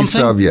piece of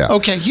something?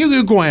 Okay,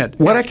 you go ahead.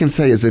 What I can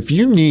say is if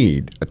you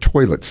need a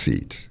toilet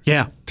seat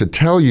to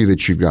tell you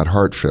that you've got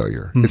heart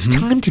failure, it's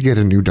time to get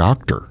a new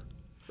doctor,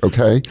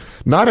 okay?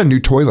 Not a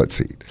new toilet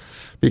seat,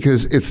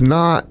 because it's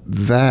not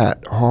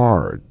that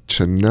hard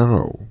to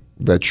know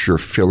that you're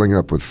filling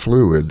up with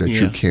fluid that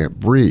you can't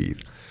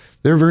breathe.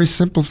 They're very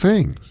simple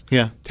things.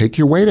 Yeah. Take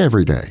your weight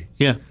every day.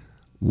 Yeah.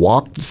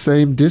 Walk the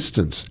same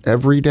distance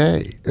every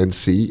day and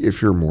see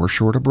if you're more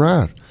short of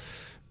breath.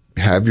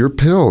 Have your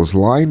pills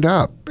lined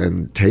up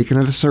and taken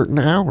at a certain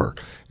hour.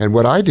 And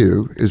what I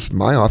do is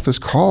my office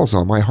calls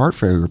all my heart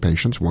failure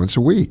patients once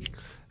a week.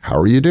 How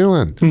are you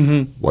doing?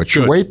 What's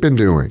your weight been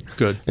doing?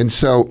 Good. And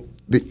so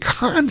the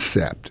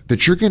concept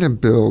that you're going to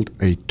build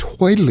a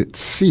toilet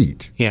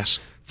seat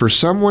for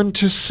someone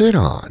to sit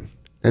on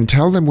and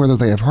tell them whether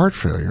they have heart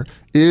failure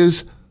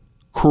is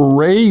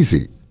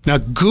crazy. Now,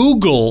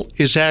 Google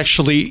is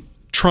actually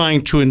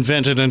trying to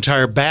invent an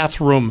entire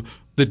bathroom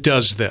that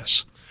does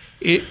this.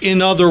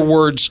 In other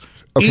words,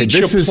 each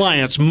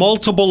appliance,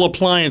 multiple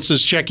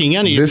appliances checking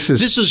any. This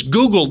is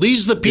Google.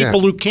 These are the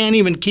people who can't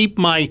even keep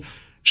my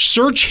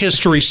search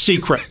history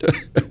secret.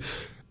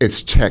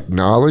 It's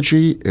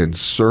technology in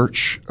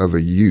search of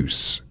a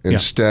use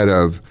instead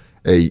of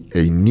a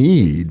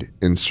need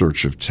in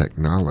search of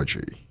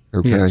technology.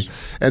 Okay, Yes.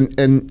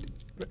 And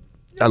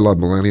I love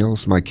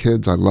millennials. My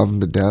kids, I love them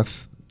to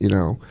death.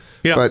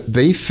 But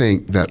they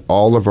think that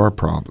all of our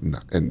problems,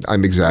 and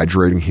I'm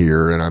exaggerating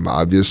here, and I'm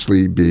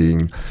obviously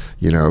being,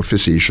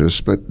 facetious,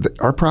 but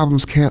our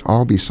problems can't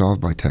all be solved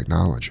by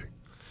technology.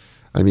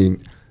 I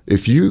mean,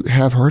 if you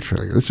have heart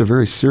failure, it's a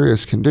very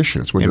serious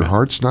condition. It's when your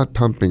heart's not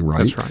pumping right,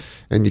 That's right.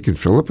 And you can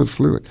fill up with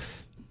fluid.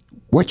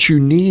 What you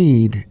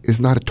need is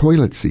not a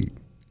toilet seat.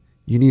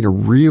 You need a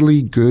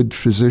really good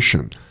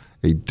physician,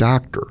 a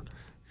doctor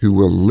who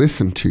will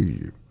listen to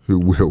you, who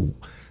will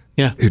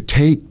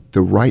take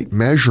the right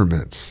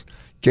measurements,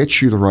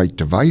 get you the right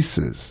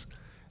devices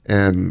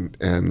and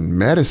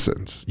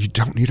medicines. You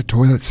don't need a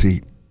toilet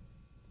seat.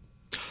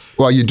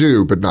 Well, you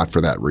do, but not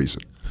for that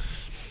reason.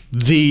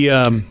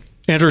 The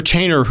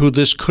entertainer who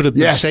this could have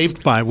been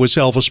saved by was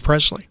Elvis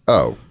Presley.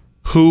 Oh.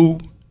 Who,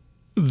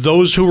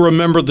 those who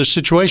remember the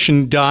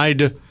situation,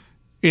 died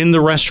in the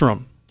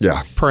restroom.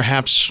 Yeah.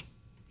 Perhaps,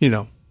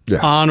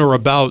 on or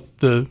about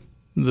the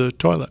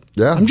toilet.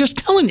 Yeah. I'm just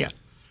telling you.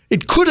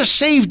 It could have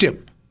saved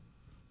him.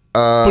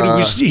 But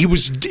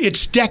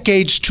it's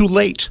decades too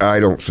late.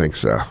 I don't think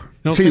so.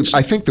 Think so?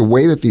 I think the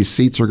way that these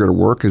seats are going to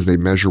work is they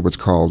measure what's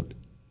called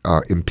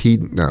sweat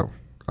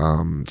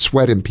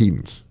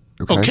impedance.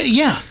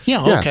 Okay.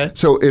 Okay.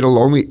 So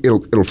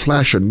it'll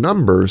flash a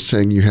number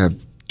saying you have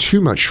too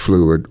much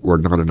fluid or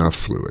not enough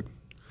fluid.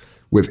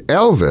 With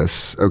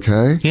Elvis,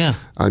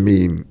 I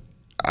mean,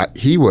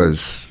 he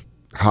was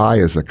high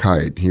as a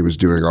kite. He was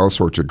doing all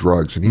sorts of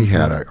drugs, and he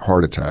had a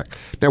heart attack.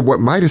 Now, what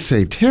might have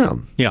saved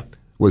him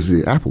was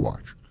the Apple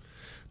Watch,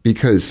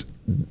 because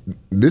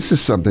this is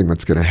something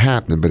that's going to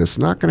happen, but it's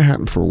not going to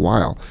happen for a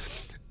while.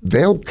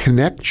 They'll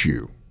connect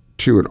you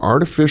to an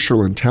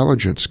artificial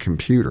intelligence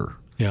computer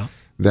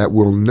that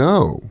will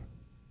know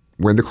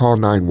when to call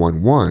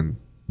 911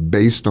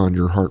 based on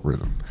your heart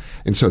rhythm.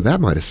 And so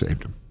that might have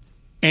saved him.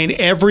 And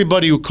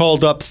everybody who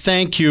called up,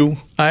 thank you.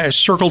 I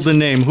circled the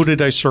name. Who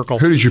did I circle?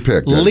 Who did you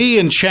pick? Lee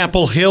in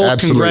Chapel Hill.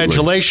 Absolutely.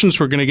 Congratulations.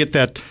 We're going to get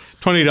that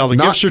 $20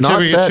 gift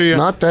certificate to you.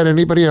 Not that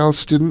anybody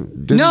else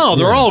didn't. No,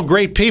 they're all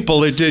great people.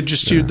 They did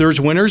just there's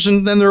winners,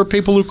 and then there are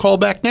people who call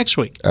back next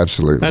week.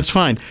 Absolutely. That's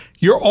fine.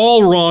 You're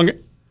all wrong.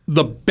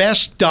 The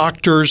best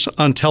doctors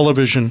on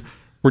television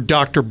were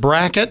Dr.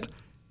 Brackett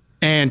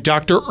and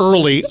Dr.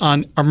 Early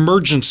on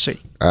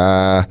Emergency.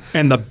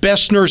 And the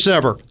best nurse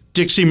ever,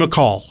 Dixie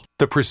McCall.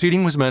 The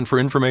proceeding was meant for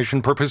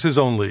information purposes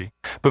only.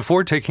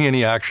 Before taking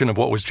any action of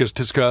what was just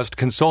discussed,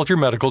 consult your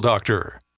medical doctor.